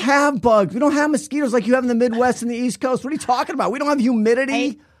is we don't have bugs. We don't have mosquitoes like you have in the Midwest and the East Coast. What are you talking about? We don't have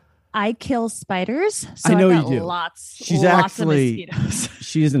humidity. I kill spiders. So I know I've got you do. Lots of mosquitoes.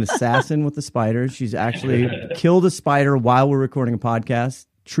 She is an assassin with the spiders. She's actually killed a spider while we're recording a podcast.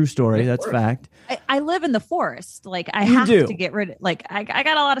 True story. That's fact. I live in the forest. Like I have to get rid of, like I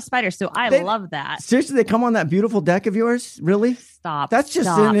got a lot of spiders. So I love that. Seriously, they come on that beautiful deck of yours? Really? Stop. That's just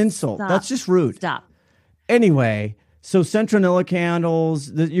an insult. That's just rude. Stop. Anyway, so Centronilla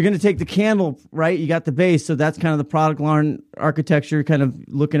candles, you're going to take the candle, right? You got the base. So that's kind of the product line architecture kind of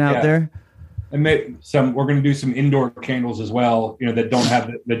looking out there. And we're going to do some indoor candles as well, that don't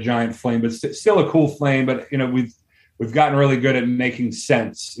have the giant flame, but still a cool flame. But we've gotten really good at making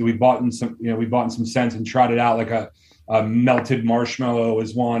scents. We bought in some scents and tried it out, like a melted marshmallow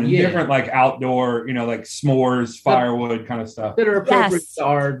is one, and different like outdoor, like s'mores, firewood kind of stuff that are appropriate to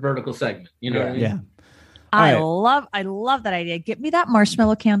our vertical segment. What I mean? Yeah. I love that idea. Get me that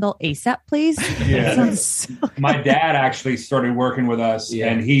marshmallow candle ASAP, please. Yeah. My dad actually started working with us,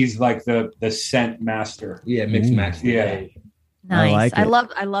 and he's like the scent master. Yeah, mix master. Yeah. Nice. I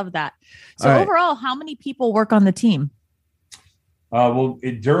love that. So overall, how many people work on the team?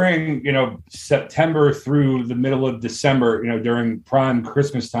 During September through the middle of December, during prime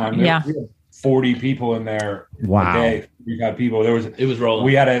Christmas time, we had 40 people in there. Wow. A day. We got people. It was rolling.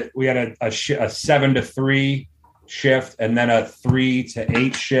 We had a 7 to 3 shift, and then a 3 to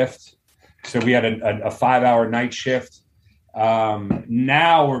 8 shift. So we had a 5-hour night shift.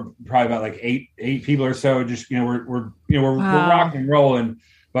 Now we're probably about like eight people or so. Just we're rocking and rolling,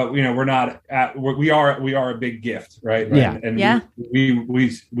 but we're not we are a big gift, right? Yeah. And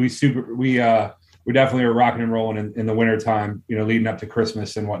we definitely are rocking and rolling in the wintertime, leading up to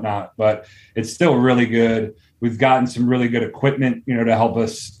Christmas and whatnot, but it's still really good. We've gotten some really good equipment, to help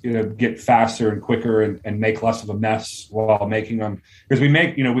us, get faster and quicker and make less of a mess while making them, because we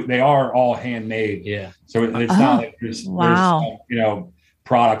make, they are all handmade. Yeah. So it's not like there's some,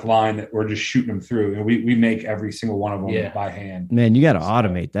 product line that we're just shooting them through. And we make every single one of them by hand. Man, you got to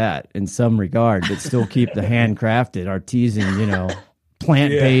automate that in some regard, but still keep the handcrafted, artisan,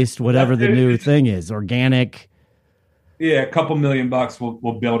 plant-based, whatever the new thing is, organic. Yeah, $2 million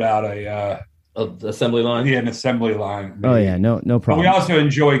we'll build out a assembly line. Yeah, an assembly line. Maybe. Oh yeah, no problem. But we also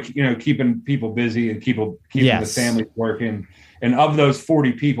enjoy, keeping people busy and keeping the families working. And of those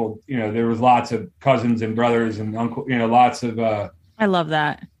 40 people, there was lots of cousins and brothers and uncle, lots of. I love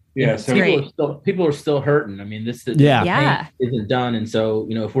that. Yeah, so people are still hurting. I mean, this isn't done, and so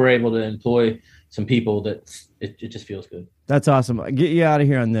if we're able to employ some people, it just feels good. That's awesome. Get you out of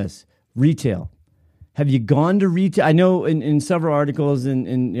here on this retail. Have you gone to retail? I know in several articles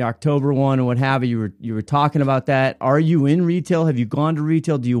in the October one and what have you were talking about that. Are you in retail? Have you gone to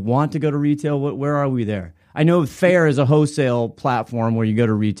retail? Do you want to go to retail? Where are we there? I know Fair is a wholesale platform where you go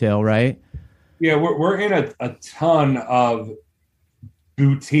to retail, right? Yeah, we're in a ton of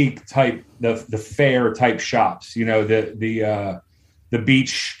boutique type, the Fair type shops. The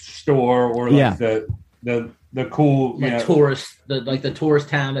beach store or like the cool, tourist, the tourist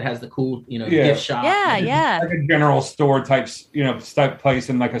town that has the cool, gift shop. Yeah. Like a general store type, type place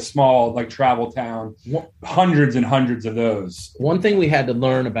in like a small, like travel town. Hundreds and hundreds of those. One thing we had to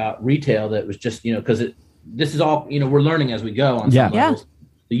learn about retail that was just, because this is all, we're learning as we go on some levels.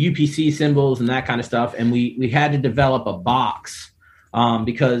 The UPC symbols and that kind of stuff. And we had to develop a box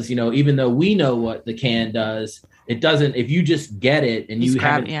because, even though we know what the can does, it doesn't, if you just get it and you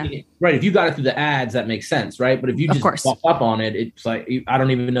haven't seen it, right, if you got it through the ads, that makes sense, right? But if you just walk up on it, it's like, I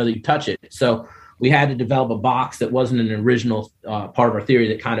don't even know that you touch it. So we had to develop a box that wasn't an original part of our theory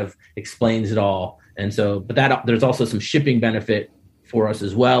that kind of explains it all. And so, but there's also some shipping benefit for us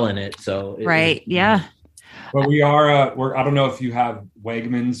as well in it. So But we are, I don't know if you have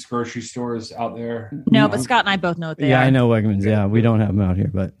Wegmans grocery stores out there. No, but Scott and I both know what they are. Yeah, I know Wegmans. Yeah, we don't have them out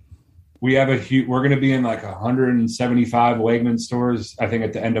here, but. We have we're going to be in like 175 Wegmans stores. I think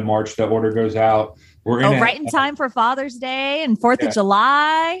at the end of March, the order goes out. We're in right in time for Father's Day and 4th of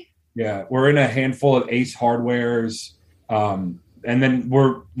July. Yeah. We're in a handful of Ace Hardwares. And then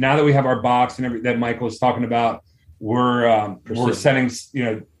now that we have our box and everything that Michael was talking about, we're sending,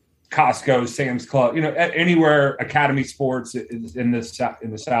 Costco, Sam's Club, anywhere, Academy Sports in the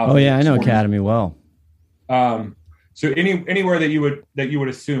South. Oh yeah. I know Academy well. So anywhere that you would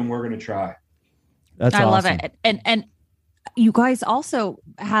assume we're going to try. That's awesome. I love it. And you guys also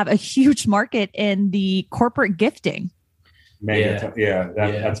have a huge market in the corporate gifting.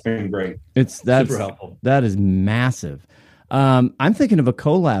 That's been great. That's super helpful. That is massive. I'm thinking of a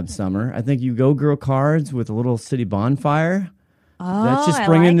collab summer. I think you go girl cards with a little city bonfire. Oh, that's just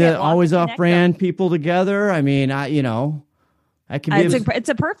bringing the always off brand people together. I mean, that could be it's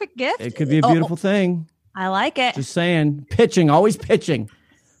a perfect gift. It could be a beautiful thing. I like it. Just saying, always pitching.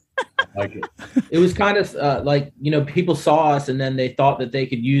 I like it. It was kind of people saw us and then they thought that they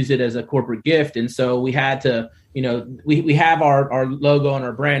could use it as a corporate gift. And so we had to, we have our logo and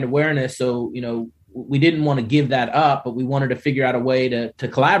our brand awareness. So, we didn't want to give that up, but we wanted to figure out a way to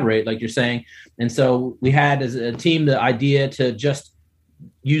collaborate, like you're saying. And so we had as a team the idea to just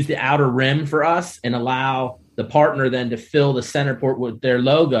use the outer rim for us and allow the partner then to fill the center port with their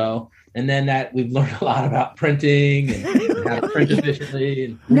logo. And then that we've learned a lot about printing and how to print efficiently.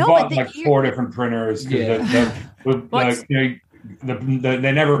 And we bought like 4 different printers because they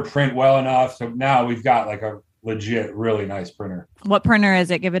never print well enough. So now we've got like a legit, really nice printer. What printer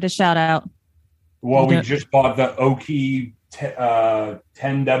is it? Give it a shout out. Well, we just bought the Oki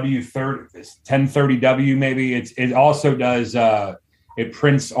 1030W maybe. It also does it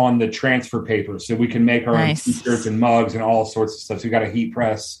prints on the transfer paper, so we can make our own t-shirts and mugs and all sorts of stuff. So we got a heat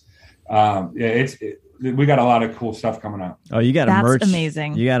press. We got a lot of cool stuff coming up. Oh, you got a merch. That's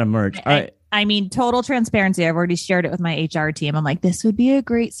amazing. You got a merch. All right. I mean, total transparency. I've already shared it with my HR team. I'm like, this would be a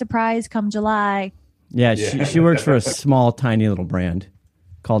great surprise come July. Yeah. She works for a small, tiny little brand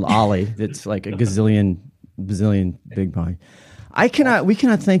called Ollie. That's like a bazillion big pie. We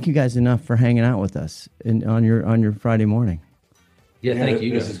cannot thank you guys enough for hanging out with us on your Friday morning. Yeah, thank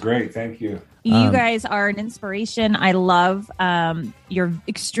you. This is great. Thank you. You guys are an inspiration. I love. You're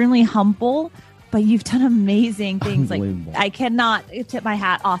extremely humble, but you've done amazing things. Like I cannot tip my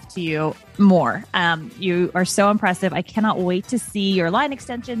hat off to you more. You are so impressive. I cannot wait to see your line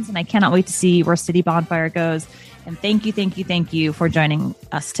extensions, and I cannot wait to see where City Bonfire goes. And thank you for joining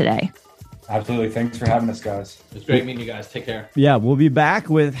us today. Absolutely. Thanks for having us, guys. It's great meeting you guys. Take care. Yeah, we'll be back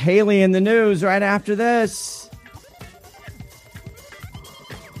with Haley in the news right after this.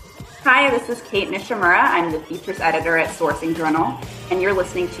 Hi, this is Kate Nishimura. I'm the features editor at Sourcing Journal, and you're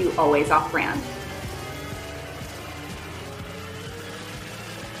listening to Always Off Brand.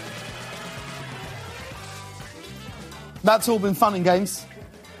 That's all been fun and games,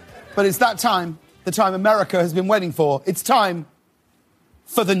 but it's that time, the time America has been waiting for. It's time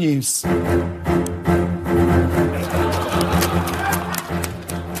for the news.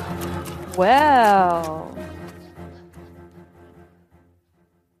 Well.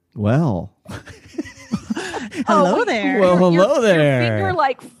 Hello there. Well, hello there. Your finger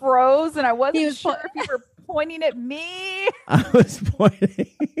like froze, and I wasn't sure if you were pointing at me. I was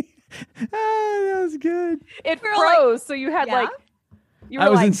pointing. That was good. It froze, so you had I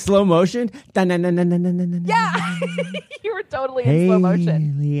was in slow motion. Yeah, you were totally in slow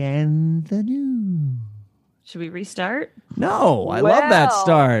motion. Haley and the news. Should we restart? No, I love that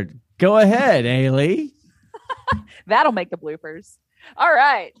start. Go ahead, Haley. That'll make the bloopers. All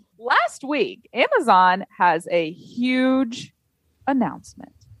right. Last week, Amazon has a huge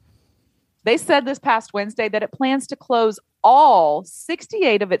announcement. They said this past Wednesday that it plans to close all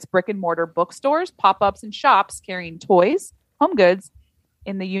 68 of its brick and mortar bookstores, pop-ups, and shops carrying toys, home goods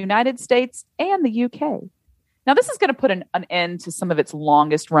in the United States and the UK. Now, this is going to put an end to some of its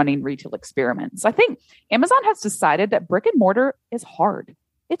longest running retail experiments. I think Amazon has decided that brick and mortar is hard.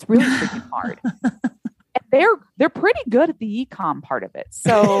 It's really freaking hard. They're pretty good at the e-com part of it.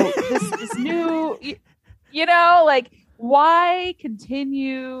 So this new, why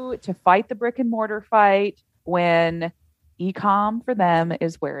continue to fight the brick and mortar fight when e-com for them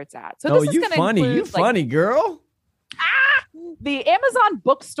is where it's at? So this is going to include, you funny girl. The Amazon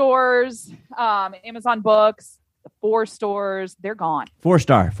bookstores, Amazon Books, the 4 stores, they're gone.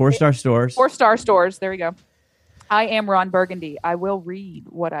 4-star stores. 4-star stores. There we go. I am Ron Burgundy. I will read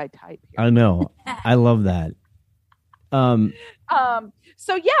what I type here. I know. I love that. So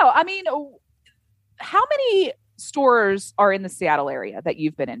yeah, I mean, how many stores are in the Seattle area that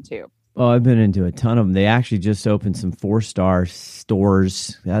you've been into? Oh, I've been into a ton of them. They actually just opened some 4-star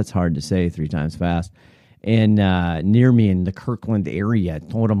stores. That's hard to say 3 times fast. And near me in the Kirkland area,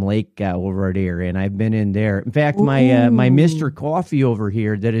 Totem Lake over there, and I've been in there. In fact, my Mr. Coffee over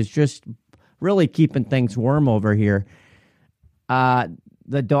here that is just really keeping things warm over here.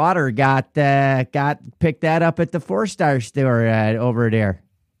 The daughter got picked that up at the 4-star store over there.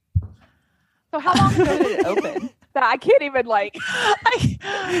 So how long ago did it open? I can't even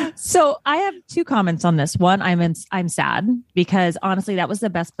So I have 2 comments on this. One, I'm sad because honestly, that was the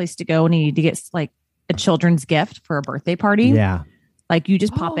best place to go when you need to get a children's gift for a birthday party. Yeah. Like you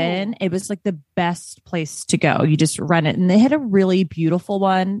just pop in. It was like the best place to go. You just rent it. And they had a really beautiful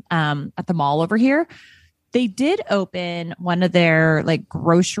one at the mall over here. They did open one of their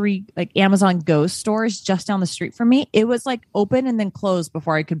grocery, Amazon Go stores just down the street from me. It was open and then closed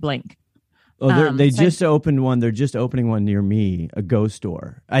before I could blink. Oh, they just opened one. They're just opening one near me, a Go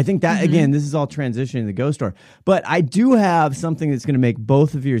store. I think that, again, this is all transitioning to the Go store. But I do have something that's going to make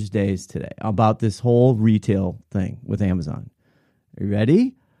both of your days today about this whole retail thing with Amazon. Are you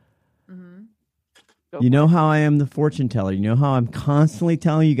ready? You know how I am the fortune teller. You know how I'm constantly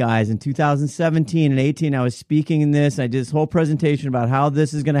telling you guys in 2017 and 18, I was speaking in this. I did this whole presentation about how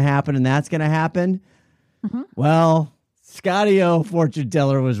this is going to happen and that's going to happen. Well, Scotty O, fortune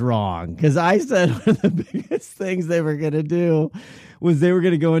teller, was wrong because I said one of the biggest things they were going to do was they were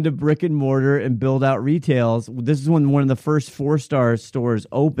going to go into brick and mortar and build out retails. This is when one of the first 4-star stores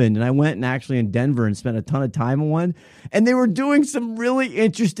opened, and I went and actually in Denver and spent a ton of time on one, and they were doing some really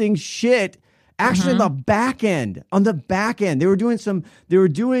interesting shit. Actually, on the back end, they were doing the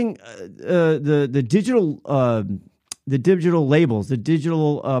digital labels, the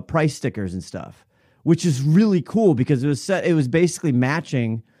digital price stickers and stuff, which is really cool because it was basically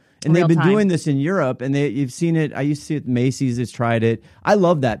matching. And they've been doing this in Europe, and you've seen it. I used to see it at Macy's. Has tried it. I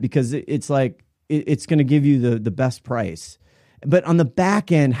love that because it's like it's going to give you the best price. But on the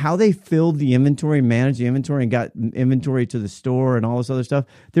back end, how they filled the inventory, managed the inventory, and got inventory to the store and all this other stuff,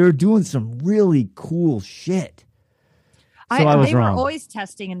 they were doing some really cool shit. So I was wrong. Were always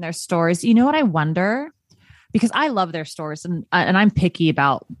testing in their stores. You know what I wonder? Because I love their stores, and I'm picky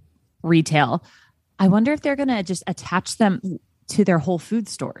about retail. I wonder if they're going to just attach them to their Whole Food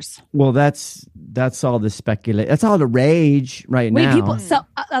stores. Well, that's all the speculate. That's all the rage now. So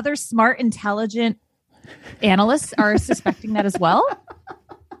other smart, intelligent analysts are suspecting that as well.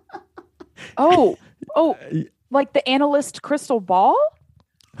 Oh, like the analyst crystal ball?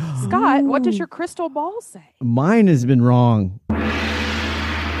 Scott, what does your crystal ball say? Mine has been wrong.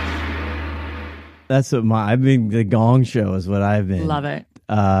 That's what the Gong Show is what I've been. Love it.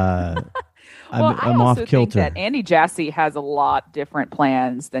 I'm off kilter. Think that Andy Jassy has a lot different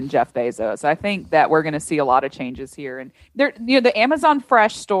plans than Jeff Bezos. I think that we're going to see a lot of changes here, and the Amazon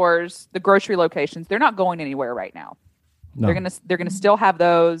Fresh stores, the grocery locations, they're not going anywhere right now. No. They're gonna still have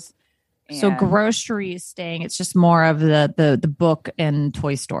those. So grocery is staying. It's just more of the book and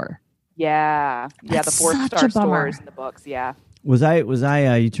toy store. Yeah, That's the 4-star stores and the books. Yeah. Was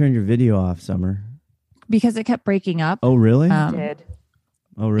I? You turned your video off, Summer? Because it kept breaking up. Oh, really? It did.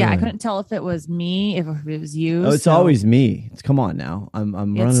 Oh, really? Yeah, I couldn't tell if it was me, if it was you. Oh, it's always me. Come on now. I'm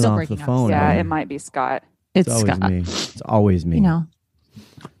running off the phone. Yeah, it might be Scott. It's always Scott. me. It's always me. You know.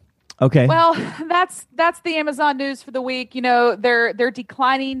 Okay. Well, that's the Amazon news for the week. They're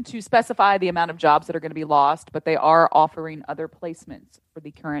declining to specify the amount of jobs that are going to be lost, but they are offering other placements for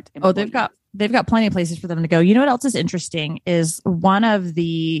the current employees. Oh, they've got plenty of places for them to go. You know what else is interesting is one of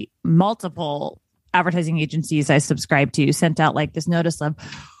the multiple advertising agencies I subscribe to sent out like this notice of,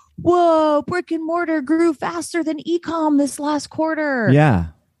 whoa, brick and mortar grew faster than e-com this last quarter. Yeah.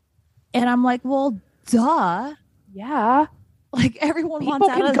 And I'm like, well, duh. Yeah. Like everyone People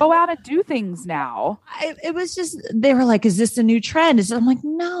wants can go out and do things now. It was just, they were like, is this a new trend? I'm like,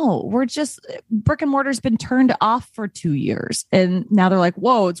 no, brick and mortar's been turned off for 2 years. And now they're like,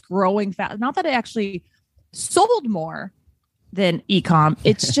 whoa, it's growing fast. Not that it actually sold more than e-com.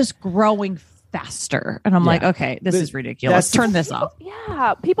 It's just growing faster. And I'm like, okay, this is ridiculous. Turn this off.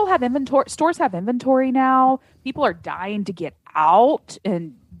 Yeah. People have inventory. Stores have inventory now. People are dying to get out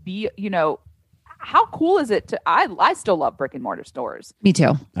and be, how cool is it I still love brick and mortar stores. Me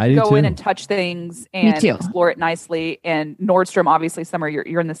too. I do Go too. in and touch things and explore it nicely. And Nordstrom, obviously, Summer,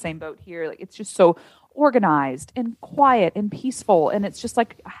 you're in the same boat here. Like, it's just so organized and quiet and peaceful. And it's just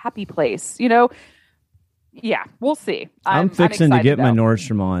like a happy place, Yeah, we'll see. I'm fixing to get my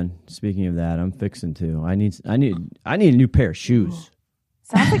Nordstrom on. Speaking of that, I'm fixing to. I need a new pair of shoes.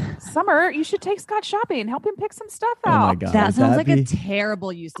 Sounds like Summer. You should take Scott shopping. Help him pick some stuff out. Oh my god, that sounds like a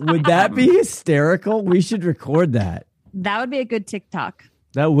terrible use. Would that be hysterical? We should record that. That would be a good TikTok.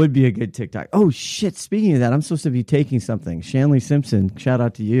 That would be a good TikTok. Oh shit! Speaking of that, I'm supposed to be taking something. Shanley Simpson, shout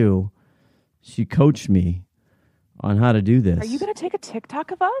out to you. She coached me on how to do this. Are you going to take a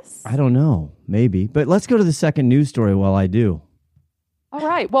TikTok of us? I don't know. Maybe. But let's go to the second news story while I do. All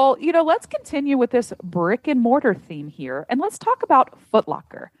right. Well, let's continue with this brick and mortar theme here. And let's talk about Foot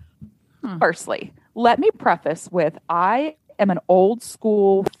Locker. Firstly, let me preface with I am an old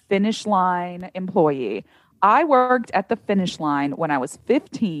school Finish Line employee. I worked at the Finish Line when I was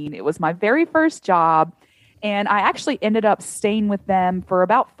 15. It was my very first job. And I actually ended up staying with them for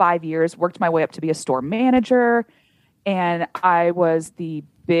about 5 years, worked my way up to be a store manager. And I was the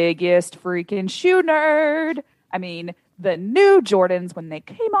biggest freaking shoe nerd. I mean, the new Jordans when they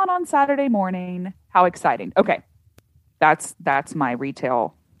came on Saturday morning. How exciting. Okay. That's my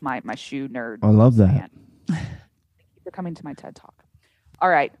retail, my shoe nerd. I love that. Thank you for coming to my TED Talk. All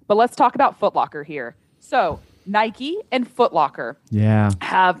right. But let's talk about Foot Locker here. So Nike and Foot Locker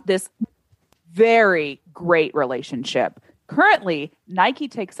have this very great relationship. Currently, Nike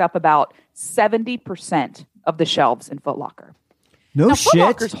takes up about 70% of the shelves in Foot Locker. Now, Foot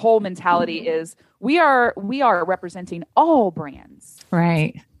Locker's whole mentality is we are representing all brands.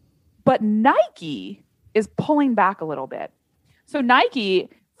 Right. But Nike is pulling back a little bit. So Nike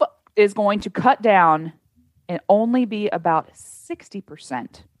is going to cut down and only be about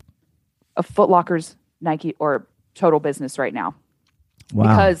 60% of Foot Locker's Nike or total business right now. Wow.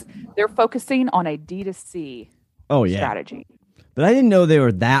 Because they're focusing on a D2C strategy. But I didn't know they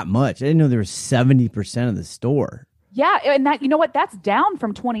were that much. I didn't know they were 70% of the store. Yeah, and that, you know what? That's down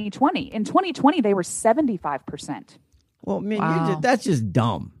from 2020. In 2020, they were 75%. Well, man, that's just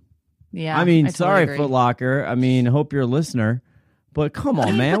dumb. Yeah. I mean, totally sorry, agree. Foot Locker. I mean, hope you're a listener. But come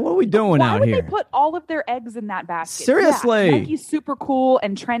on, man. What are we doing out here? Why would they put all of their eggs in that basket? Seriously. Yeah, Nike's super cool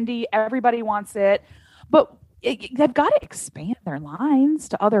and trendy. Everybody wants it. But they've got to expand their lines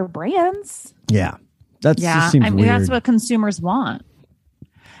to other brands. Yeah. Just seems weird. That's what consumers want.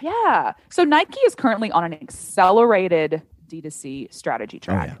 Yeah. So Nike is currently on an accelerated D2C strategy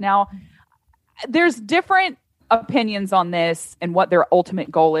track. Now, there's different opinions on this and what their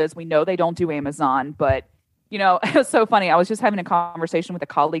ultimate goal is. We know they don't do Amazon, but you know, it was so funny. I was just having a conversation with a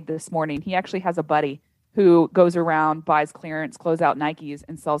colleague this morning. He actually has a buddy who goes around, buys clearance, closeout Nikes,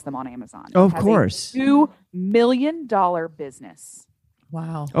 and sells them on Amazon. Oh, of course. $2 million business.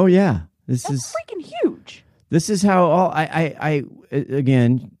 Wow. Oh, yeah. That's freaking huge. This is how I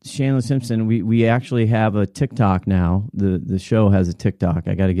again, Chandler Simpson, we actually have a TikTok now. The show has a TikTok.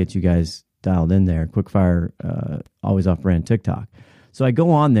 I got to get you guys dialed in there. Quickfire, Always Off Brand TikTok. So I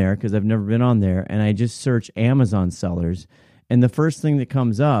go on there because I've never been on there, and I just search Amazon sellers, and the first thing that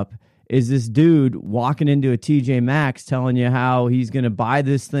comes up is this dude walking into a TJ Maxx telling you how he's going to buy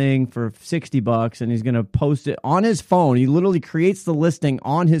this thing for $60 and he's going to post it on his phone. He literally creates the listing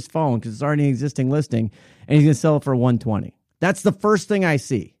on his phone because it's already an existing listing, and he's going to sell it for $120. That's the first thing I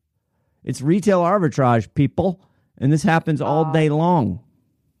see. It's retail arbitrage, people, and this happens all day long.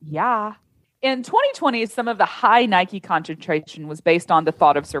 Yeah. In 2020, some of the high Nike concentration was based on the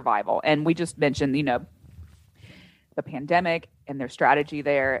thought of survival. And we just mentioned, you know, the pandemic and their strategy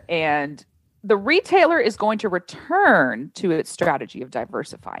there. And the retailer is going to return to its strategy of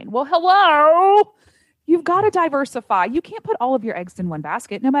diversifying. Well, hello. You've got to diversify. You can't put all of your eggs in one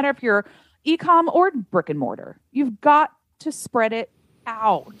basket, no matter if you're e-com or brick and mortar. You've got to spread it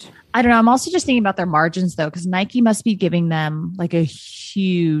out. I don't know. I'm also just thinking about their margins, though, because Nike must be giving them like a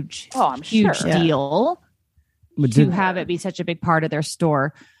huge deal to have it be such a big part of their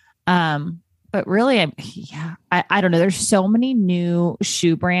store. But really, I don't know. There's so many new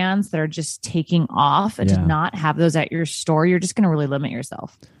shoe brands that are just taking off, and to not have those at your store, you're just going to really limit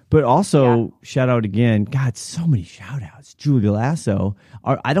yourself. But also, shout out again. God, so many shout outs. Julie Lasso.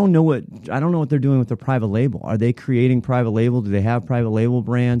 I don't know what they're doing with their private label. Are they creating private label? Do they have private label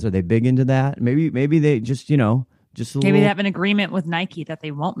brands? Are they big into that? Maybe they just maybe they have an agreement with Nike that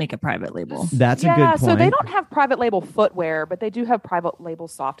they won't make a private label. That's a good point. So they don't have private label footwear, but they do have private label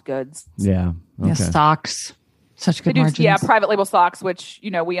soft goods. Yeah. Okay. Yeah, socks. Such good margins. Yeah, private label socks, which,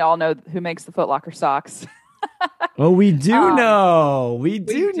 you know, we all know who makes the Foot Locker socks. Well, we do know. We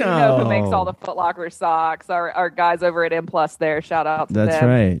do know who makes all the Foot Locker socks. Our guys over at M Plus there. Shout out to them. That's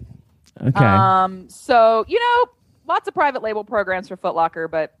right. Okay. So, you know, lots of private label programs for Foot Locker,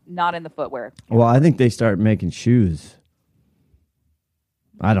 but not in the footwear. Well, I think they start making shoes.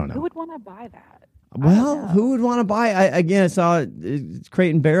 I don't know. Who would want to buy that? Well, who would want to buy? I saw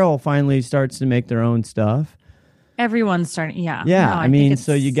Crate and Barrel finally starts to make their own stuff. Everyone's starting. Yeah. Yeah. No, I mean,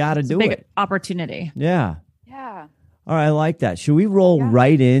 so you got to do big it. Opportunity. Yeah. Yeah. All right. I like that. Should we roll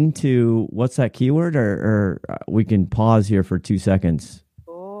right into what's that keyword, or we can pause here for 2 seconds?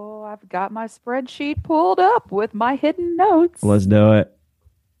 Oh, I've got my spreadsheet pulled up with my hidden notes. Let's do it.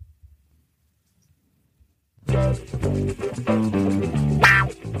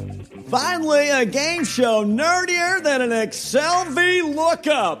 Finally, a game show nerdier than an Excel V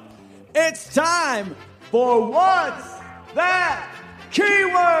lookup. It's time for What's That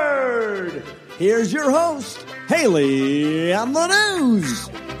Keyword? Here's your host, Haley on the news.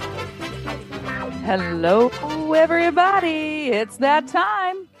 Hello, everybody. It's that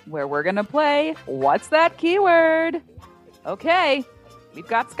time where we're going to play What's That Keyword? Okay, we've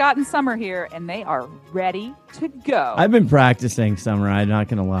got Scott and Summer here, and they are ready to go. I've been practicing, Summer. I'm not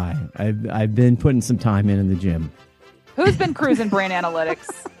going to lie. I've been putting some time in the gym. Who's been cruising brand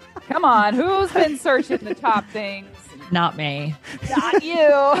analytics? Come on, who's been searching the top things? Not me. Not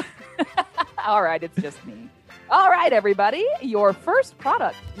you. All right, it's just me. All right, everybody. Your first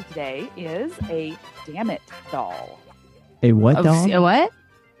product today is a Dammit doll. A what doll? A what?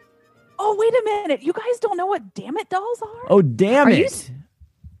 Oh, wait a minute. You guys don't know what Dammit dolls are? Oh, damn it.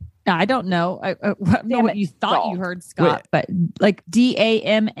 No, I don't know. I don't know what you thought doll. you heard, Scott, but like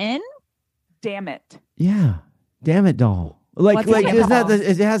DAMN? Dammit. Yeah. Damn it doll. Like isn't that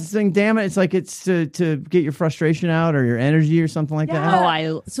it has this thing, damn it? It's like it's to get your frustration out or your energy or something like that.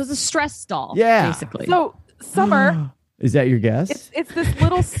 Oh, so it's a stress doll, yeah. basically. So Summer. Is that your guess? It's this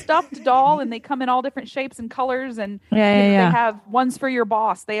little stuffed doll, and they come in all different shapes and colors. And yeah. They have ones for your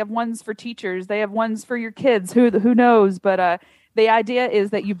boss. They have ones for teachers. They have ones for your kids. Who knows? But the idea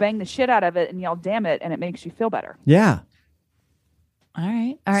is that you bang the shit out of it and yell "damn it," and it makes you feel better. Yeah. All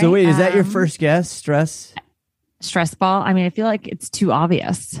right. So wait, is that your first guess? Stress ball? I mean, I feel like it's too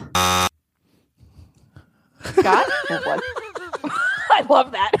obvious. Scott? I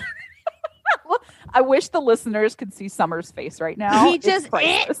love that. I wish the listeners could see Summer's face right now. He just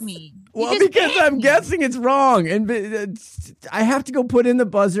ate me. Well, because I'm guessing it's wrong, and I have to go put in the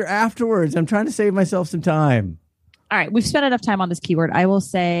buzzer afterwards. I'm trying to save myself some time. All right, we've spent enough time on this keyword. I will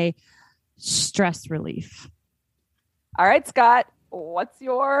say stress relief. All right, Scott, what's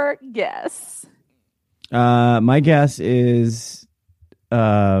your guess? My guess is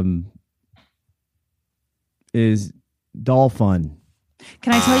doll fun.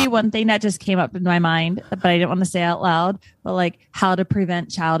 Can I tell you one thing that just came up in my mind, but I didn't want to say out loud, but like how to prevent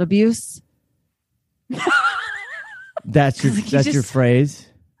child abuse? That's your phrase?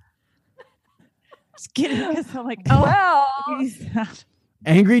 Just kidding, because I'm like, well.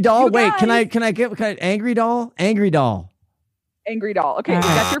 Angry doll? You Wait, guys. can I get angry doll? Angry doll. Angry doll. Okay, is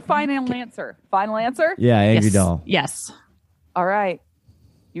that your final answer? Final answer? Yeah, angry doll. Yes. All right.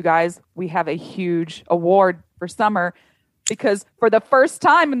 You guys, we have a huge award for Summer because for the first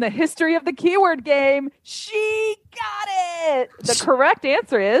time in the history of the keyword game, she got it. The correct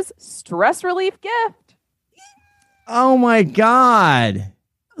answer is stress relief gift. Oh my God.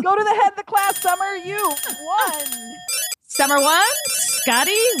 Go to the head of the class, Summer. You won. Summer 1,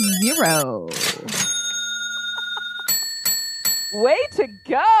 Scotty 0. Way to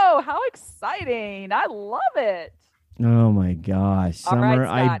go. How exciting. I love it. Oh my gosh, All right, Summer!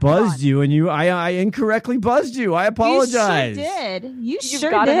 Scott, I buzzed you, and I incorrectly buzzed you. I apologize. You sure did.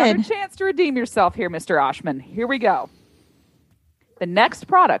 You've got another chance to redeem yourself here, Mr. Oshman. Here we go. The next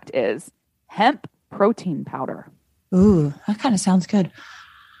product is hemp protein powder. Ooh, that kind of sounds good.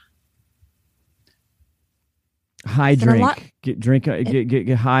 High drink.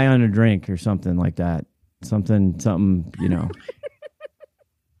 Get high on a drink or something like that. Something. You know.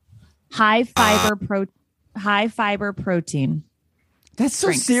 High fiber protein. That's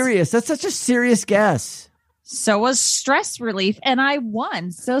so serious. That's such a serious guess. So was stress relief, and I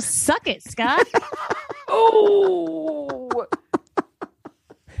won. So suck it, Scott. Oh,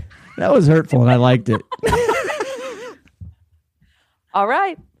 that was hurtful, and I liked it. All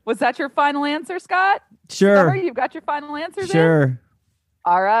right. Was that your final answer, Scott? Sure. Summer, you've got your final answer there? Sure.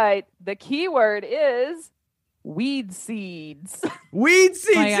 All right. The keyword is weed seeds. Weed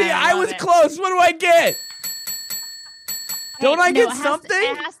seeds. Oh God, See, I was close. What do I get? Don't I get something?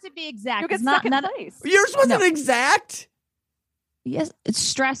 It has to be exact. You get It's not second place. Yours wasn't exact. Yes, it's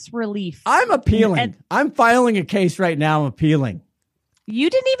stress relief. I'm appealing. And I'm filing a case right now. I'm appealing. you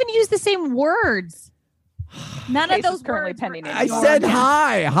didn't even use the same words. None of those currently words pending. I said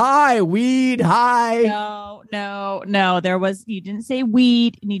high, weed, high. No. You didn't say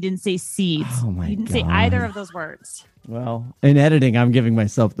weed and you didn't say seeds. Oh my You didn't God. say either of those words. Well, in editing, I'm giving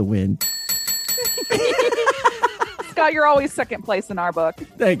myself the win. Scott, you're always second place in our book.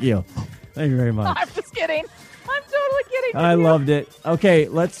 Thank you. Thank you very much. I'm just kidding. I'm totally kidding. I loved it. Okay,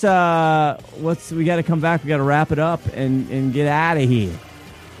 let's we got to come back. We got to wrap it up and get out of here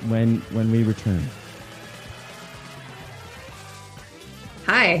when we return.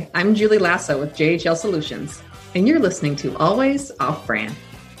 Hi, I'm Julie Lasso with JHL Solutions, and you're listening to Always Off Brand.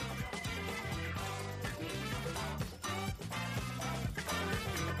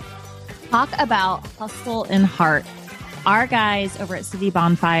 Talk about hustle and heart. Our guys over at City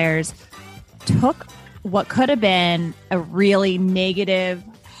Bonfires took what could have been a really negative,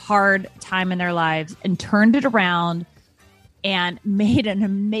 hard time in their lives and turned it around and made an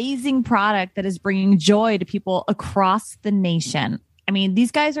amazing product that is bringing joy to people across the nation. I mean,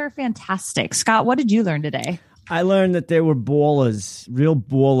 these guys are fantastic. Scott, what did you learn today? I learned that they were ballers, real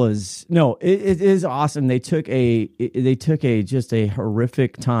ballers. No, it is awesome. They took just a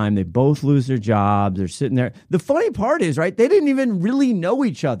horrific time. They both lose their jobs. They're sitting there. The funny part is, right, they didn't even really know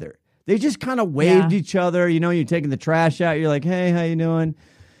each other. They just kind of waved each other. You know, you're taking the trash out. You're like, hey, how you doing?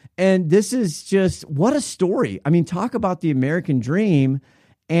 And this is just, what a story. I mean, talk about the American dream.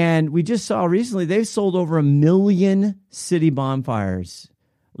 And we just saw recently, they've sold over 1 million city bonfires,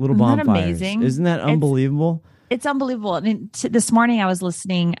 little Isn't that bonfires. amazing? Isn't that unbelievable? It's unbelievable. And this morning I was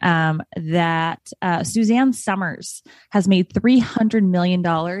listening that Suzanne Summers has made $300 million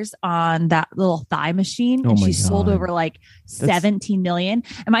on that little thigh machine. And she sold over like 17 million.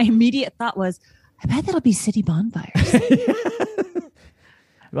 And my immediate thought was, I bet that'll be city bonfires.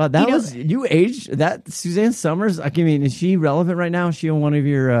 Well, that was you aged that Suzanne Summers. I mean, is she relevant right now? Is she on one of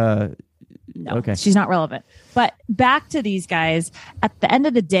your? No, okay, she's not relevant. But back to these guys. At the end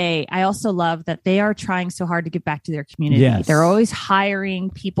of the day, I also love that they are trying so hard to give back to their community. Yes. They're always hiring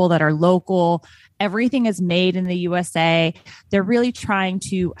people that are local. Everything is made in the USA. They're really trying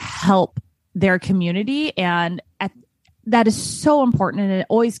to help their community, and that is so important. And it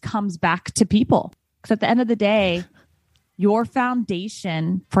always comes back to people, because at the end of the day, your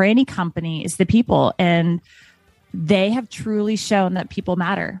foundation for any company is the people, and they have truly shown that people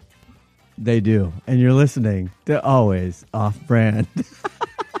matter. They do. And you're listening to Always Off Brand.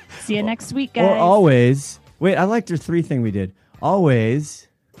 See you next week, guys. Or always. Wait, I liked your 3 thing we did. Always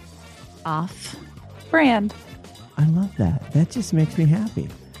Off Brand. I love that. That just makes me happy.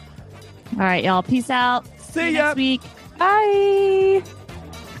 All right, y'all. Peace out. See you next week. Bye.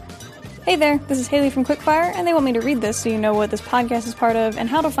 Hey there, this is Haley from Quickfire, and they want me to read this so you know what this podcast is part of and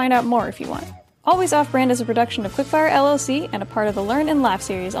how to find out more if you want. Always Off Brand is a production of Quickfire LLC and a part of the Learn and Laugh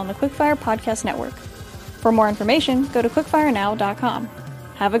series on the Quickfire Podcast Network. For more information, go to quickfirenow.com.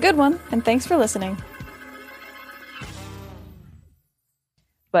 Have a good one, and thanks for listening.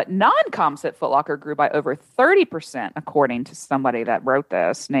 But non-comps at Foot Locker grew by over 30%, according to somebody that wrote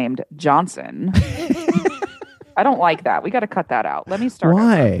this named Johnson. I don't like that. We got to cut that out. Let me start.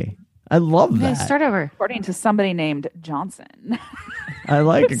 Why? Over. I love that. Start over. According to somebody named Johnson. I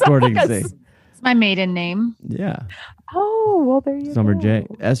like according to. It's my maiden name. Yeah. Oh, well, there you Summer go. J.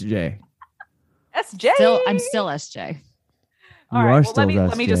 SJ. SJ. I'm still SJ. All right. Well,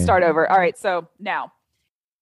 let me just start over. All right. So now